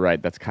you're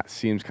right. That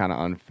seems kind of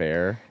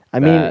unfair. I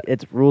mean,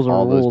 it's rules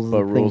are rules,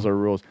 but rules are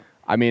rules.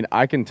 I mean,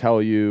 I can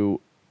tell you,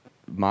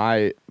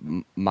 my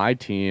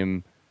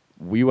team,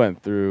 we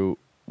went through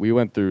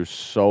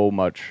so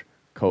much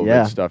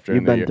COVID stuff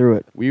during the year. You've been through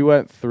it. We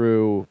went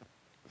through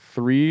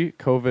 3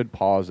 COVID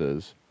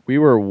pauses. We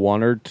were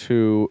 1 or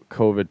 2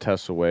 COVID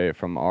tests away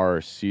from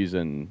our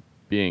season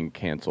being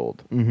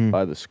canceled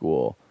by the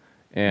school.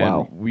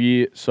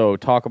 And so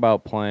talk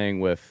about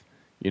playing with,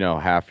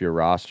 half your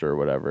roster or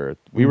whatever.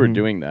 We were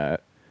doing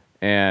that,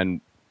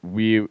 and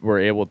we were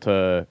able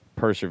to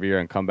persevere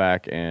and come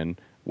back and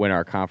win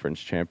our conference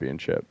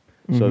championship.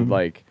 So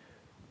like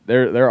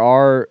there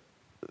are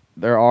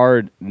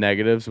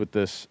negatives with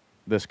this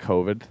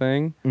COVID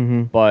thing,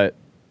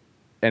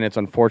 and it's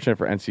unfortunate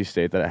for NC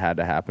State that it had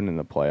to happen in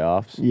the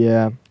playoffs.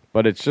 Yeah.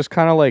 But it's just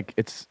kind of like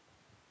it's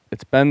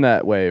been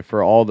that way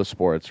for all the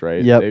sports,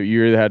 right? Yep.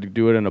 You either had to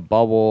do it in a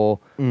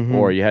bubble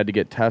or you had to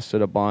get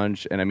tested a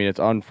bunch. And I mean, it's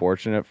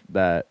unfortunate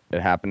that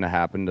it happened to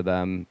happen to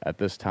them at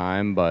this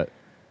time, but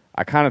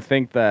I kind of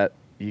think that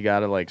you got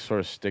to like sort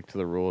of stick to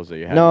the rules that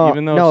you have.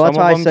 Even though that's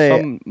why I say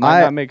some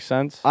might not make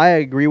sense. I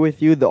agree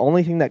with you. The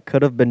only thing that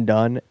could have been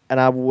done, and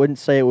I wouldn't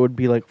say it would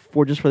be like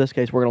for this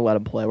case, we're gonna let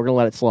him play. We're gonna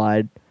let it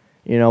slide,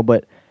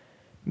 But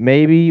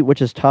maybe,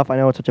 which is tough. I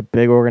know it's such a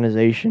big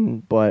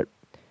organization, but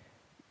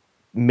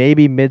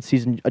maybe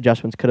mid-season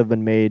adjustments could have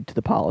been made to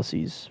the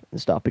policies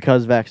and stuff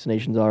because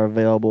vaccinations are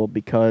available.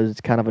 Because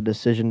it's kind of a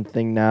decision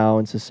thing now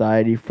in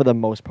society for the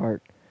most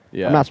part.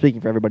 Yeah. I'm not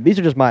speaking for everybody. These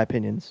are just my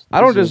opinions. I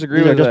don't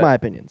disagree with that. These are just my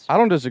opinions. I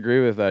don't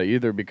disagree with that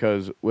either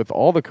because with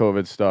all the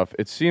COVID stuff,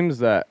 it seems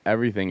that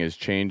everything is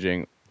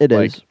changing. It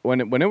like, is.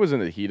 When it was in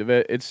the heat of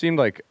it, it seemed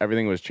like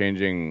everything was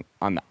changing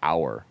on the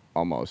hour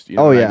almost. You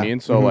know what I mean?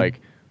 So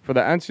like for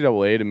the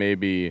NCAA to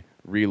maybe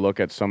relook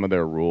at some of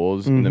their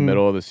rules in the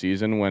middle of the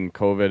season when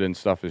COVID and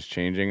stuff is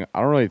changing,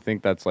 I don't really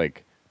think that's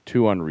like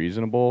too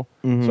unreasonable.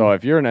 Mhm. So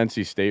if you're an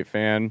NC State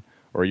fan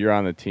or you're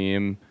on the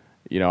team,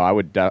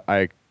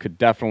 I could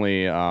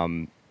definitely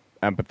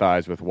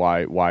empathize with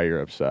why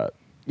you're upset.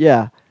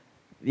 Yeah.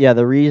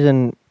 The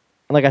reason,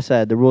 like I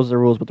said, the rules are the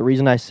rules, but the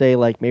reason I say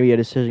like maybe a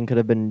decision could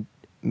have been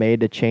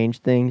made to change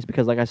things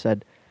because, like I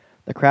said,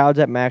 the crowd's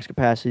at max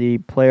capacity,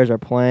 players are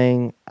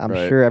playing. I'm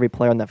Right. sure every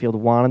player on that field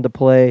wanted to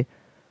play,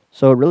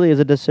 so it really is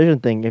a decision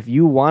thing. If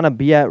you want to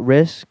be at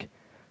risk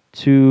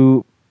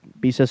to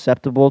be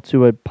susceptible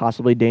to a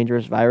possibly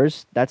dangerous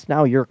virus, that's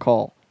now your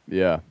call.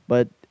 Yeah.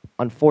 But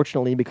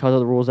unfortunately, because of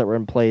the rules that were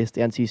in place,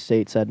 the NC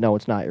State said, no,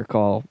 it's not your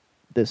call.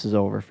 This is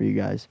over for you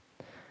guys.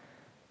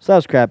 So that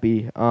was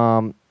crappy.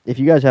 If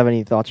you guys have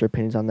any thoughts or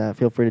opinions on that,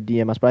 feel free to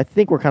DM us. But I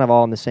think we're kind of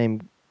all in the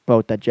same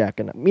boat that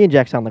me and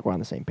Jack sound like we're on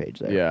the same page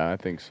there. Yeah, I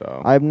think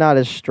so. I'm not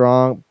as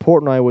strong.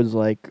 Portnoy was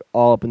like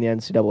all up in the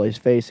NCAA's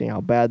face, saying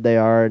how bad they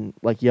are, and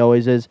like he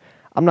always is.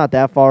 I'm not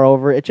that far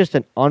over. It's just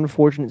an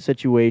unfortunate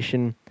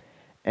situation,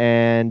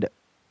 and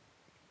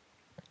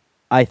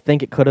I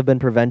think it could have been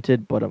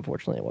prevented, but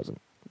unfortunately it wasn't.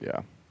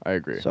 Yeah, I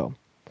agree. So,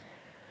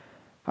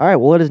 all right.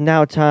 Well, it is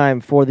now time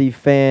for the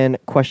fan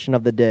question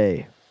of the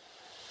day.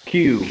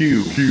 Q of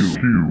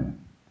the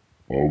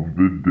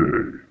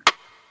day.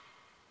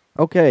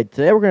 Okay,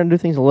 today we're going to do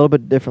things a little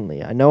bit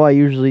differently. I know I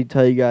usually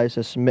tell you guys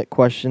to submit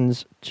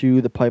questions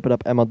to the Pipe It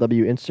Up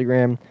MLW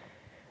Instagram,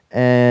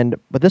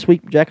 but this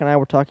week Jack and I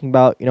were talking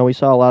about, we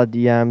saw a lot of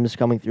DMs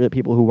coming through,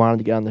 people who wanted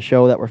to get on the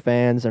show that were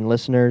fans and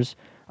listeners.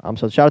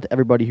 So shout out to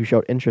everybody who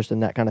showed interest in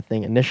that kind of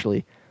thing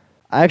initially.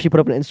 I actually put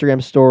up an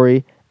Instagram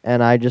story,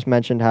 and I just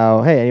mentioned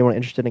how, hey, anyone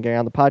interested in getting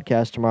on the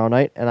podcast tomorrow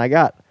night? And I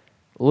got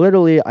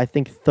literally, I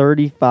think,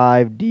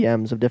 35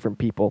 DMs of different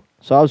people.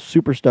 So I was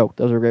super stoked.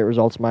 Those were great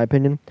results, in my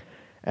opinion.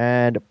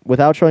 And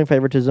without showing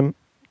favoritism,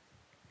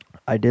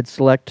 I did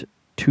select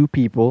 2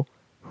 people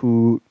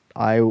who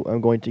I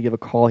am going to give a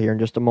call here in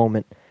just a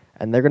moment.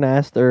 And they're going to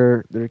ask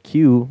their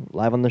Q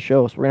live on the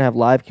show. So we're going to have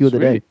live Q of the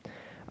day.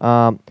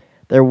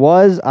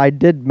 I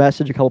did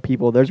message a couple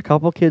people. There's a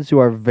couple kids who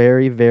are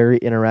very, very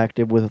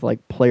interactive with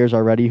like players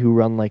already who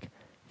run like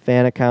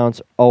fan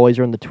accounts, always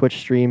are in the Twitch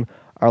stream,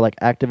 are like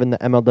active in the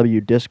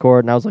MLW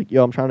Discord. And I was like,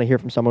 I'm trying to hear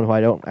from someone who I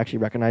don't actually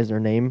recognize their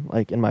name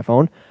like in my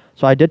phone.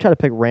 So I did try to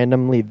pick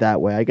randomly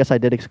that way. I guess I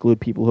did exclude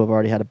people who have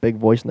already had a big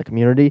voice in the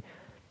community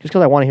just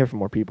because I want to hear from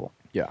more people.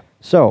 Yeah.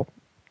 So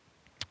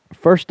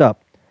first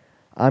up,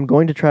 I'm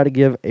going to try to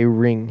give a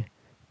ring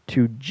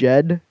to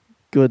Jed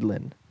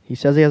Goodlin. He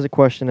says he has a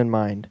question in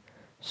mind.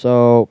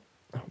 So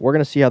we're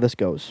going to see how this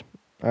goes.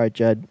 All right,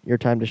 Jed, your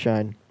time to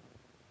shine.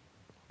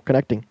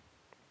 Connecting.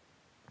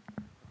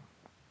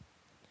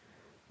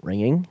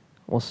 Ringing.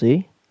 We'll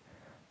see.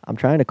 I'm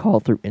trying to call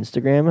through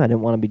Instagram. I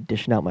didn't want to be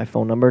dishing out my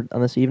phone number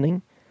on this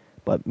evening.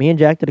 But me and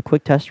Jack did a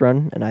quick test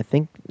run, and I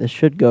think this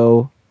should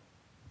go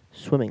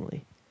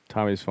swimmingly.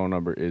 Tommy's phone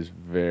number is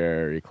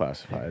very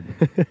classified.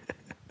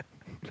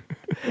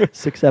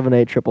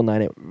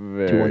 678-998-212.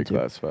 Very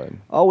classified.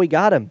 Oh, we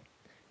got him.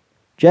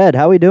 Jed,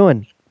 how we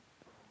doing?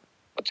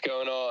 What's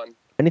going on?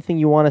 Anything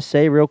you want to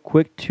say real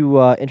quick to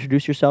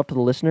introduce yourself to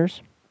the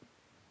listeners?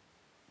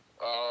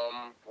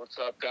 What's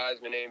up, guys?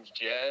 My name's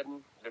Jed.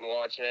 Been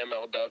watching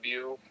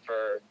MLW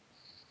for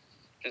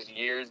just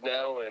years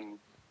now, and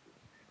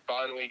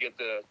finally get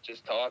to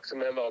just talk some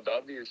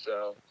MLW,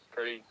 so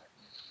pretty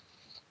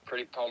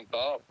pumped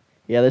up.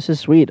 Yeah, this is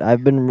sweet.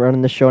 I've been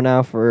running the show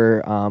now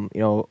for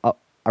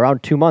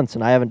around 2 months,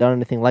 and I haven't done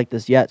anything like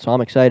this yet, so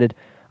I'm excited.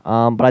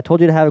 But I told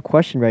you to have a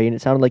question ready, and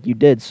it sounded like you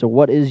did. So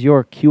what is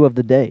your Q of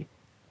the day?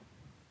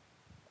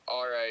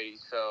 Alrighty,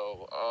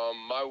 so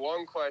my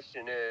one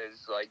question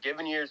is, like,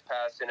 given years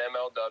past in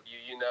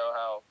MLW, you know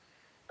how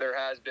there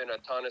has been a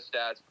ton of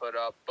stats put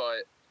up,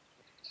 but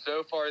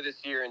so far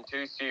this year in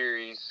 2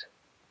 series,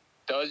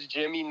 does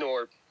Jimmy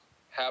Norp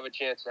have a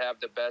chance to have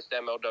the best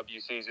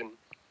MLW season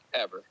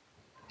ever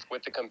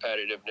with the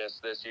competitiveness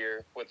this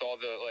year, with all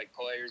the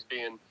players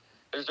being,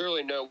 there's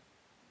really no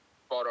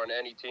spot on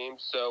any team.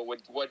 So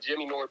with what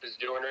Jimmy Norp is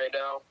doing right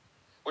now,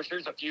 which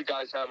there's a few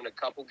guys having a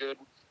couple good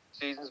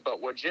seasons,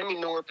 but what Jimmy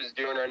Norp is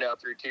doing right now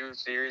through 2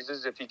 series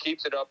is, if he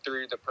keeps it up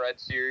through the Pred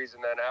series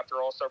and then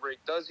after All-Star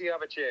break, does he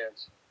have a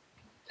chance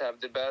to have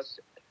the best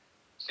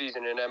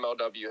season in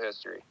MLW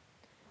history?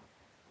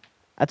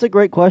 That's a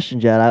great question,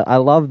 Jed. I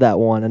love that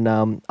one.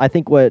 And I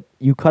think what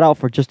you cut out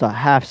for just a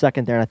half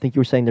second there, and I think you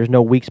were saying there's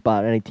no weak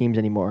spot in any teams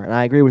anymore. And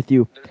I agree with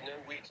you. There's no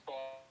weak spot.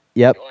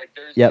 Yep.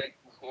 Yep.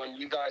 When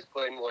you guys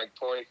played in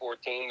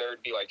 2014,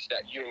 there'd be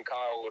you and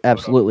Kyle would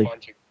Absolutely put up a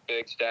bunch of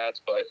big stats,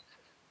 but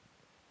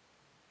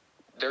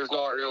there's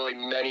not really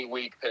many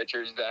weak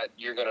pitchers that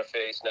you're going to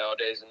face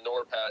nowadays. And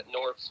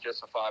Norp's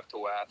just a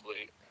 5-tool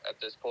athlete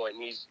at this point,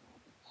 and he's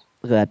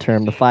look at that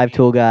term, the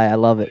 5-tool guy. I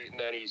love it. And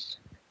then he's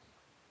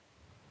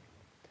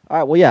all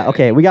right. Well, yeah.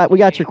 Okay. We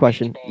got your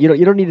question.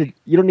 You don't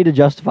need to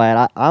justify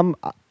it. I'm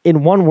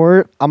in one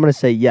word. I'm gonna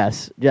say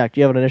yes. Jack,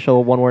 do you have an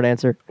initial one-word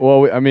answer?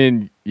 Well,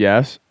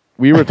 yes.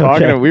 We were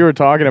talking. Okay. We were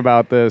talking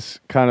about this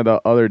kind of the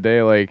other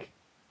day.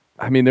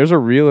 There's a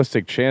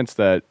realistic chance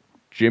that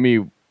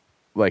Jimmy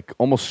like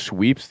almost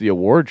sweeps the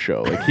award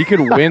show. Like he could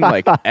win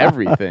like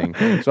everything.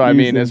 So I He's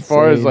mean, as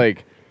far as insane.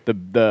 like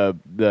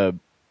the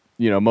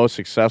most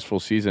successful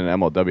season in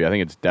MLW, I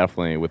think it's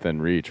definitely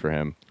within reach for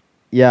him.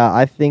 Yeah,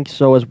 I think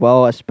so as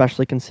well,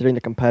 especially considering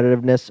the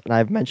competitiveness. And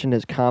I've mentioned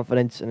his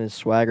confidence and his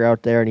swagger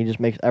out there, and he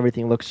just makes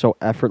everything look so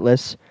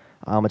effortless.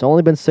 It's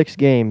only been 6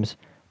 games,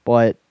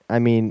 but I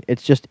mean,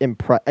 it's just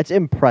it's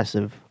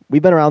impressive.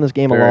 We've been around this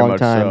game Very a long much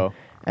time, so.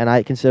 and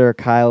I consider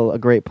Kyle a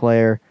great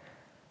player.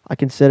 I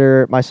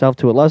consider myself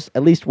to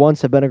at least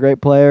once have been a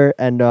great player,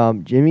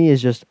 and Jimmy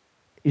is just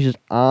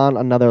on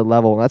another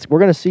level. And we're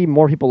gonna see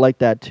more people like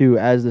that too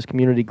as this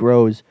community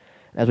grows,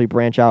 as we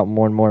branch out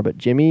more and more. But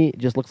Jimmy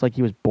just looks like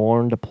he was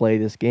born to play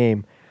this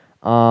game.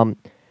 So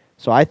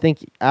I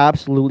think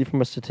absolutely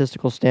from a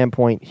statistical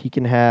standpoint, he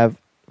can have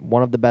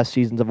one of the best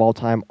seasons of all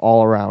time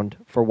all around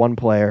for one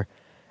player.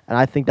 And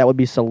I think that would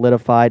be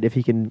solidified if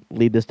he can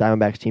lead this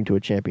Diamondbacks team to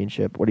a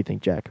championship. What do you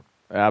think, Jack?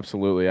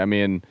 Absolutely. I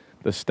mean,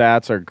 the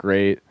stats are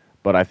great,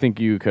 but I think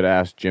you could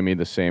ask Jimmy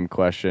the same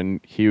question.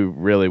 He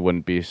really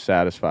wouldn't be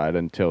satisfied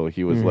until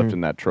he was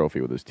lifting that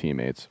trophy with his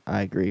teammates.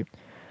 I agree.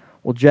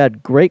 Well,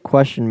 Jed, great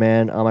question,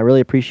 man. I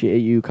really appreciate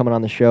you coming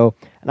on the show.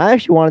 And I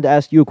actually wanted to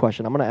ask you a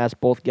question. I'm going to ask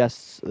both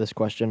guests this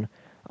question.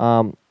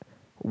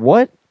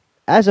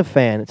 As a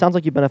fan, it sounds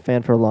like you've been a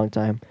fan for a long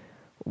time.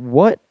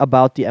 What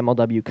about the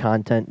MLW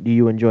content do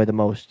you enjoy the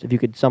most? If you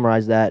could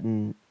summarize that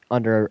in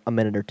under a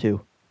minute or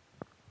two.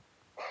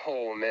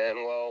 Oh, man.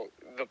 Well,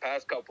 the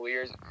past couple of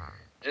years,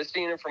 just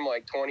seeing it from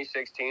like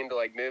 2016 to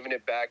like moving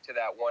it back to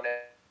that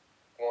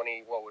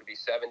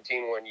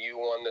 17 when you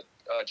won the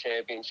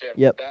championship.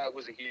 Yep. That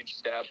was a huge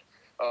step.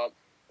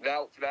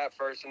 That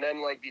first, and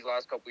then like these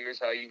last couple of years,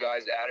 how you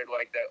guys added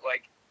like that,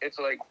 like it's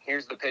like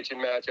here's the pitching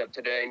matchup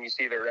today, and you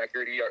see the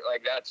record.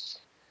 Like that's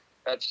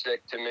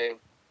sick to me.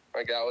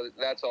 Like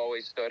that's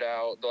always stood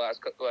out the last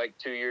like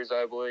 2 years,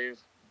 I believe.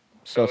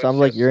 So it sounds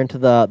like you're into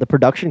the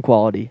production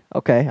quality.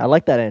 Okay, I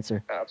like that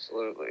answer.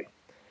 Absolutely.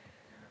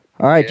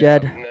 All right,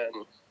 Jed. And then,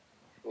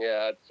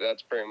 yeah,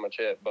 that's pretty much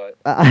it. But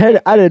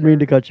I didn't mean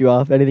to cut you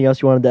off. Anything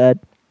else you wanted to add?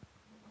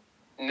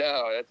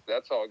 no,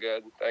 that's all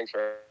good. Thanks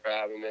for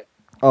having me.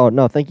 Oh,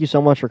 no, thank you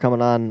so much for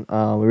coming on.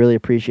 We really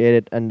appreciate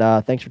it. And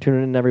thanks for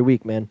tuning in every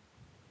week, man.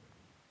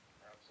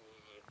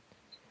 Absolutely.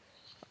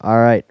 All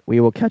right, we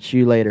will catch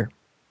you later.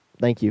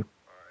 Thank you.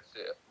 All right, see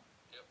ya.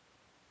 Yep.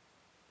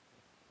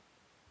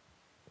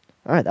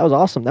 All right, that was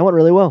awesome. That went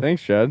really well.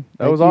 Thanks, Jed.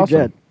 That Thank was you, awesome.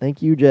 Jed.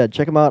 Thank you, Jed.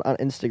 Check him out on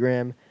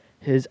Instagram.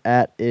 His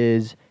 @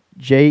 is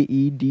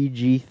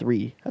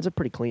JEDG3. That's a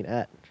pretty clean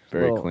 @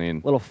 Very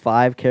clean. Little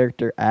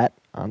 5-character @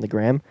 on the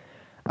gram.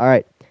 All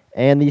right,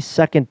 and the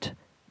second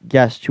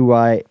guest who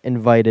I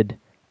invited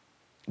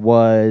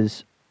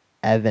was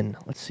Evan.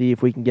 Let's see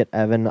if we can get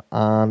Evan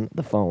on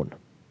the phone.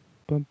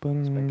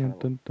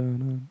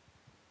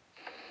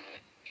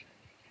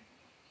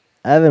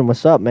 Evan,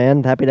 what's up,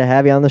 man? Happy to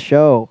have you on the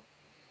show.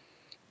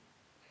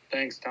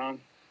 Thanks,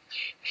 Tom.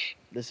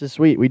 This is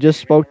sweet. We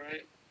just spoke. All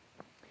right?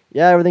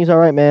 Yeah, everything's all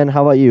right, man.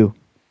 How about you?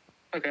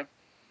 Okay.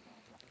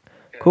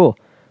 Cool.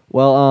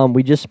 Well,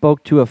 we just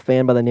spoke to a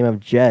fan by the name of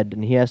Jed,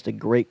 and he asked a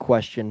great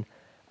question.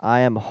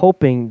 I am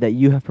hoping that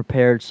you have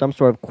prepared some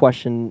sort of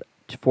question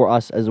for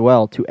us as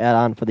well to add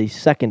on for the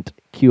second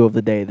Q of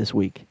the day this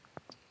week.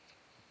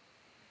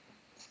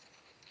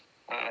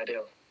 I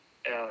do.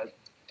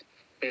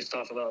 Based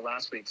off of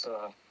last week's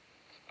a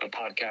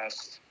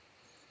podcast,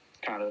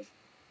 kind of.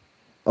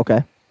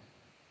 Okay.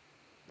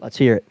 Let's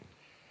hear it.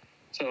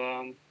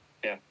 So,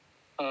 yeah.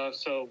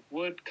 So,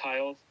 would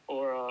Kyle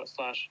or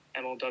 /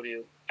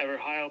 MLW ever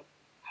hire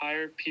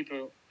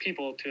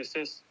people to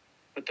assist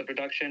with the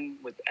production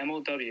with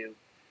MLW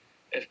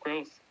if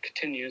growth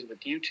continues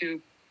with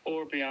YouTube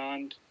or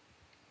beyond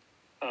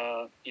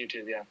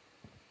YouTube? Yeah.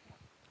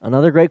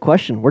 Another great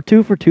question. We're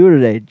 2 for 2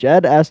 today.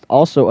 Jed asked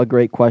also a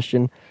great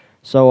question.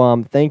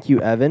 So thank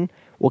you, Evan.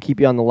 We'll keep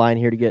you on the line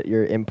here to get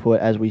your input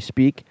as we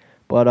speak.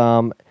 But,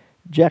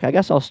 Jack, I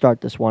guess I'll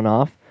start this one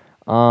off.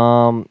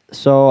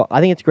 So I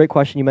think it's a great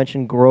question. You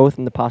mentioned growth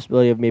and the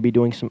possibility of maybe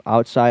doing some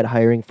outside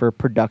hiring for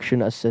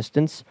production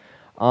assistance.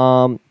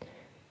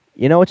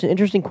 It's an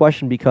interesting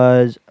question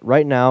because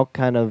right now,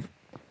 kind of,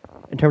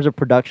 in terms of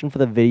production for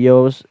the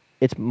videos,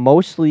 it's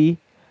mostly,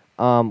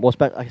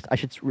 I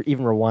should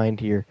even rewind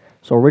here.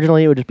 So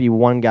originally it would just be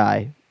one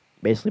guy,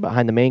 basically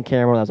behind the main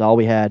camera. That's all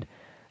we had.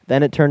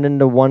 Then it turned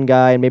into one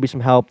guy and maybe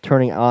some help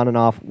turning on and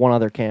off one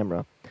other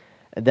camera.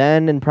 And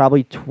then in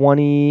probably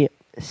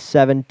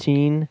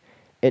 2017,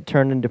 it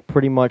turned into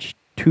pretty much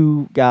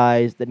 2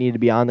 guys that needed to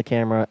be on the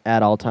camera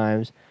at all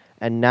times.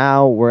 And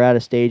now we're at a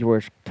stage where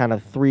it's kind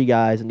of 3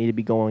 guys that need to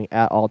be going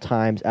at all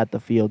times at the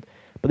field.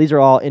 But these are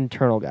all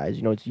internal guys.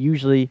 It's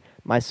usually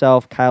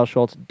myself, Kyle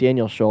Schultz,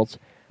 Daniel Schultz.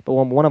 But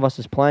when one of us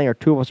is playing or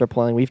 2 of us are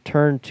playing, we've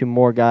turned to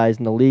more guys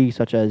in the league,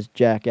 such as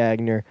Jack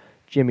Agner,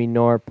 Jimmy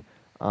Norp.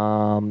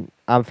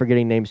 I'm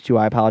forgetting names too.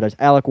 I apologize.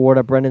 Alec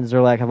Warda, Brendan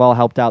Zerlak have all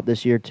helped out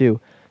this year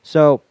too.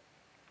 So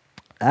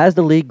as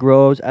the league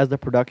grows, as the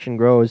production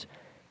grows,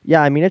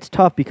 yeah, I mean, it's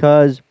tough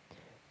because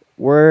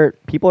where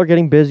people are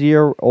getting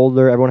busier,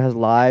 older, everyone has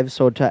lives,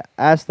 so to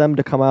ask them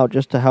to come out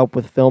just to help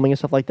with filming and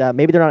stuff like that,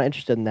 maybe they're not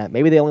interested in that.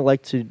 Maybe they only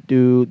like to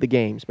do the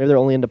games. Maybe they're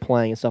only into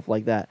playing and stuff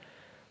like that.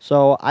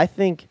 So I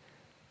think,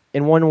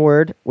 in one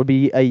word, would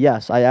be a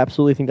yes. I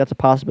absolutely think that's a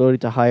possibility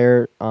to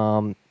hire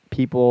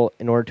people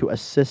in order to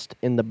assist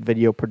in the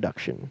video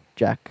production.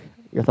 Jack,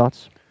 your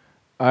thoughts?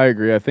 I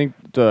agree. I think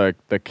the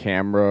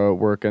camera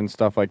work and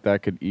stuff like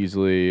that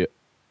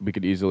we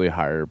could easily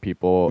hire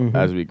people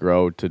as we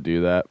grow to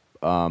do that.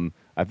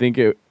 I think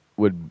it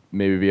would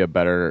maybe be a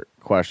better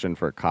question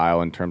for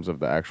Kyle in terms of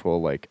the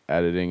actual like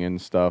editing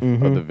and stuff of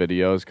the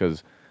videos,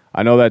 because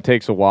I know that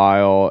takes a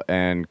while,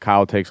 and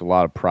Kyle takes a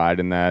lot of pride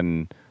in that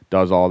and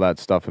does all that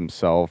stuff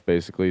himself,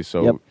 basically.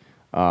 So,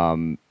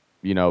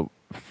 you know,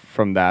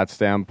 from that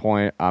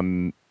standpoint,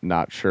 I'm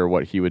not sure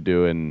what he would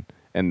do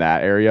in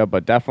that area,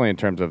 but definitely in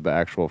terms of the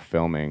actual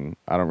filming,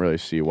 I don't really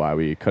see why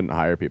we couldn't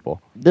hire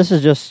people. This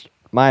is just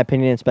my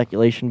opinion and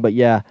speculation, but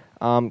yeah,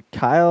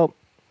 Kyle,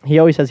 he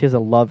always says he has a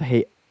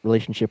love-hate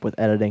relationship with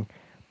editing,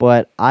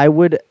 but I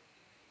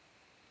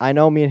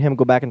know me and him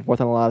go back and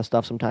forth on a lot of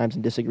stuff sometimes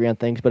and disagree on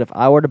things, but if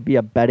I were to be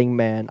a betting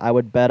man, I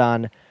would bet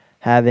on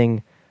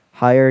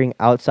hiring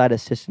outside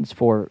assistants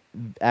for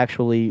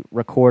actually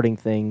recording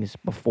things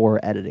before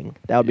editing.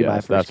 That would be my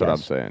first that's guess. what I'm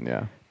saying,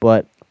 yeah.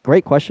 But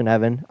great question,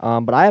 Evan.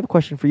 But I have a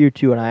question for you,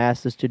 too, and I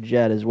asked this to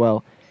Jed as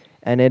well.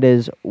 And it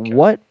is,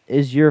 what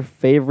is your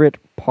favorite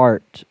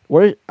part?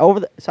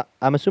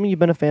 I'm assuming you've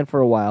been a fan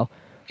for a while.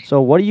 So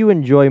what do you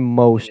enjoy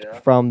most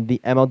from the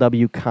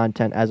MLW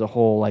content as a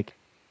whole, like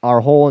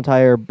our whole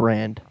entire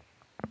brand?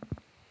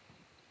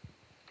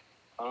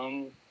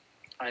 I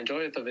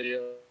enjoy the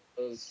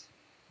videos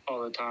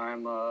all the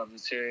time of the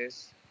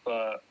series,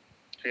 but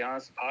to be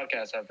honest, the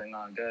podcasts have been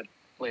not good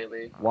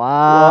lately.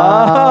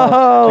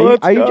 Wow.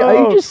 Are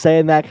you just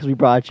saying that because we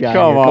brought you out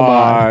here? Come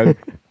on.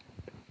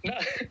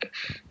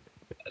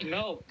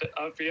 No,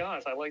 I'll be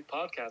honest, I like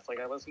podcasts. Like,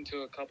 I listen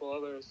to a couple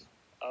others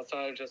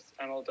outside of just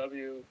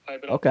MLW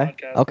Pipe It Up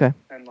podcast. Okay.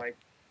 And, like,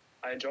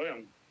 I enjoy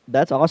them.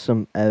 That's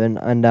awesome, Evan,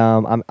 and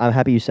I'm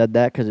happy you said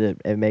that because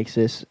it makes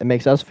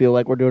us feel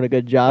like we're doing a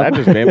good job. That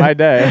just made my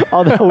day.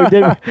 Although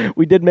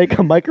we did make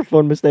a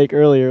microphone mistake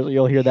earlier, so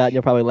you'll hear that and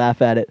you'll probably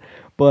laugh at it.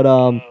 But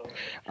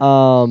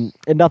and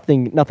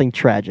nothing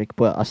tragic,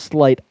 but a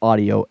slight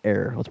audio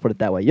error. Let's put it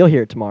that way. You'll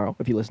hear it tomorrow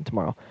if you listen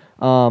tomorrow.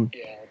 Yeah,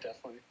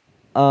 definitely.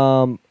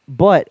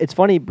 But it's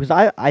funny because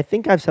I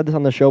think I've said this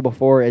on the show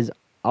before.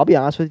 I'll be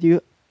honest with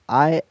you.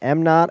 I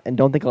am not and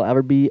don't think I'll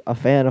ever be a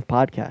fan of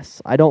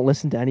podcasts. I don't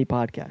listen to any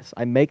podcasts.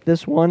 I make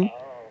this one,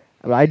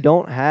 but I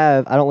don't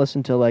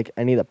listen to like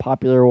any of the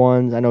popular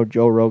ones. I know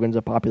Joe Rogan's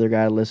a popular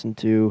guy to listen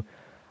to,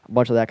 a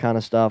bunch of that kind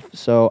of stuff.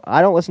 So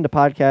I don't listen to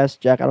podcasts.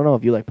 Jack, I don't know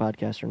if you like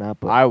podcasts or not,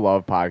 but I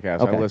love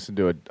podcasts. Okay. I listen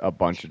to a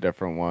bunch of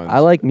different ones. I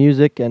like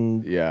music,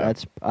 and I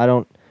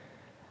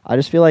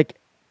just feel like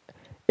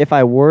if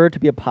I were to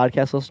be a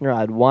podcast listener,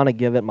 I'd want to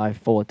give it my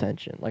full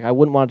attention. Like, I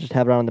wouldn't want to just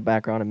have it on in the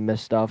background and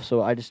miss stuff.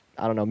 So I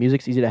don't know.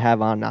 Music's easy to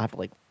have on, not have to,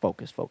 like,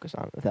 focus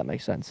on it, if that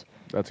makes sense.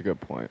 That's a good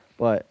point.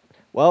 But,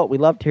 well, we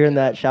loved hearing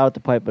that. Shout out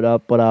to Pipe It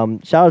Up. But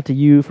shout out to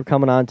you for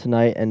coming on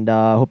tonight, and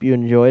I hope you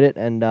enjoyed it.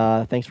 And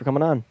thanks for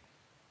coming on.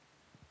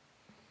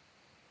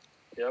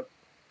 Yep.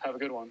 Have a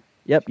good one.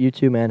 Yep, you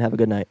too, man. Have a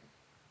good night.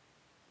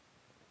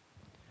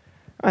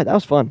 All right, that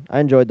was fun.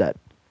 I enjoyed that.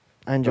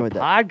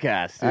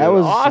 Podcast, dude. That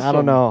was awesome. I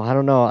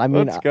don't know. I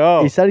mean, let's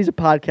go. He said he's a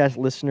podcast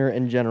listener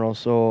in general,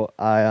 so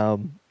I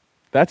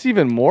that's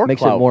even more makes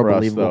clout it more for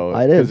believable.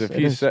 us, though. It is.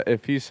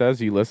 If he says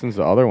he listens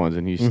to other ones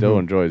and he still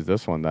enjoys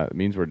this one, that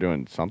means we're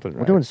doing something right.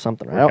 We're doing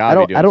something right.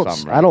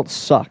 I don't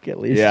suck, at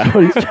least. Yeah. Is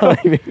what he's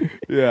telling me.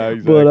 Yeah,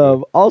 exactly.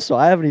 But also,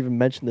 I haven't even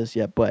mentioned this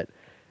yet, but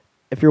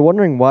if you're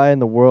wondering why in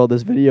the world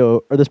this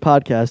video or this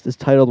podcast is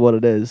titled what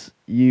it is,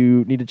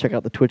 you need to check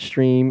out the Twitch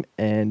stream,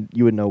 and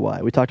you would know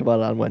why. We talked about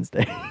it on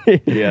Wednesday.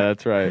 Yeah,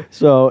 that's right.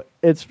 So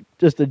it's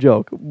just a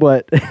joke,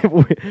 but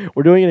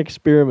we're doing an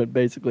experiment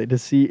basically to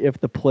see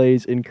if the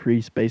plays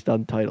increase based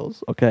on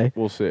titles. Okay,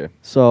 we'll see.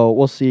 So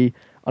we'll see.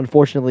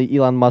 Unfortunately,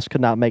 Elon Musk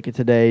could not make it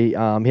today.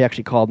 He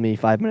actually called me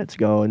 5 minutes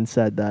ago and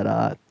said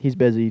that he's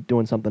busy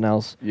doing something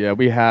else. Yeah,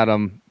 we had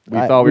him. We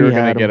thought we were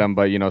going to get him,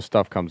 but,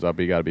 stuff comes up.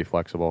 You got to be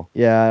flexible.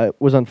 Yeah, it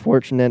was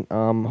unfortunate.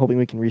 Hoping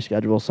we can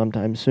reschedule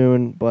sometime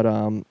soon, but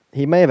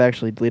he may have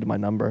actually deleted my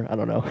number. I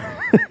don't know.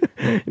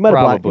 He might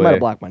have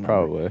blocked my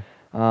number.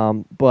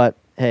 Probably. But,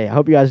 hey, I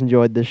hope you guys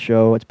enjoyed this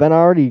show. It's been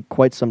already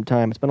quite some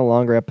time. It's been a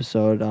longer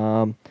episode.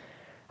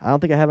 I don't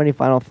think I have any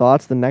final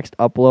thoughts. The next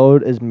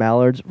upload is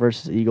Mallards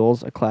versus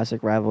Eagles, a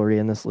classic rivalry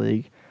in this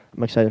league.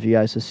 I'm excited for you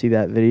guys to see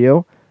that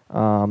video.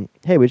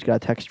 Hey, we just got a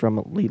text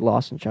from Lee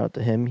Lawson. Shout out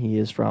to him. He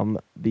is from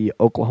the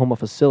Oklahoma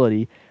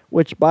facility,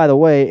 which, by the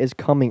way, is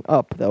coming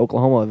up, the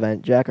Oklahoma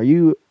event. Jack,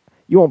 you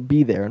won't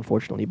be there,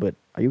 unfortunately, but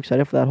are you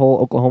excited for that whole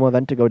Oklahoma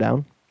event to go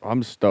down?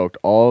 I'm stoked.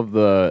 All of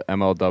the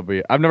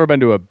MLW. I've never been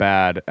to a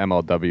bad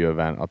MLW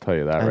event. I'll tell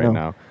you that right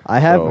now. I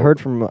have heard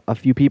from a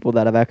few people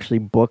that have actually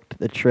booked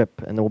the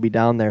trip and will be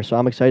down there. So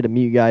I'm excited to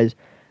meet you guys.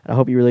 I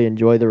hope you really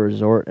enjoy the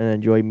resort and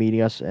enjoy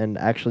meeting us and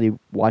actually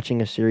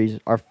watching a series.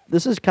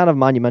 This is kind of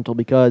monumental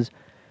because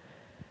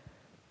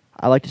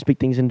I like to speak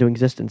things into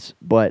existence,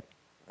 but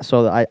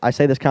so I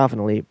say this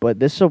confidently, but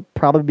this will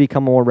probably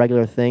become a more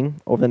regular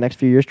thing over the next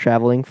few years,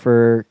 traveling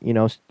for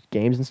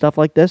games and stuff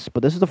like this.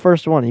 But this is the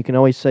first one. You can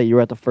always say you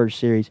were at the first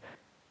series.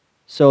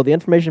 So the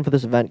information for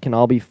this event can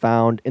all be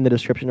found in the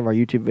description of our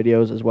YouTube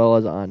videos as well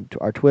as on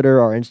our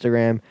Twitter, our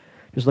Instagram.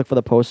 Just look for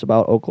the posts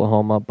about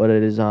Oklahoma. But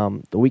it is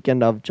the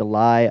weekend of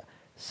July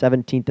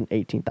 17th and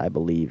 18th, I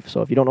believe.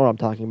 So if you don't know what I'm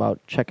talking about,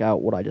 check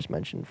out what I just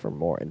mentioned for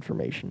more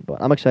information.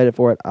 But I'm excited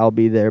for it. I'll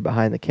be there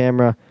behind the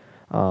camera.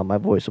 My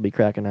voice will be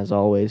cracking as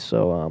always,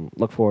 so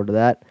look forward to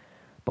that.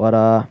 But,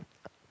 all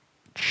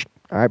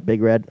right,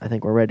 Big Red, I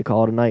think we're ready to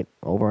call it a night.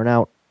 Over and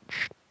out.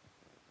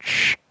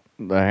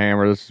 The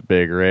Hammer, this is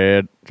Big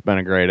Red. It's been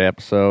a great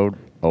episode.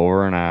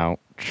 Over and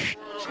out.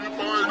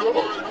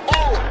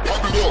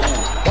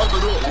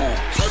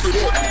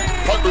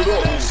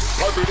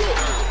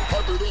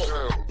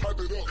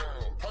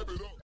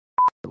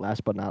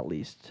 Last but not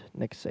least,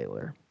 Nick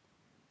Saylor.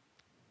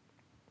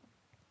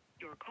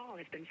 Call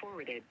has been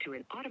forwarded to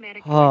an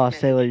automatic. Oh,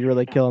 Saylor, you're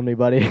really killing me,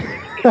 buddy.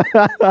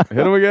 Hit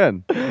him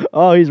again.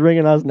 Oh, he's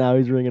ringing us now.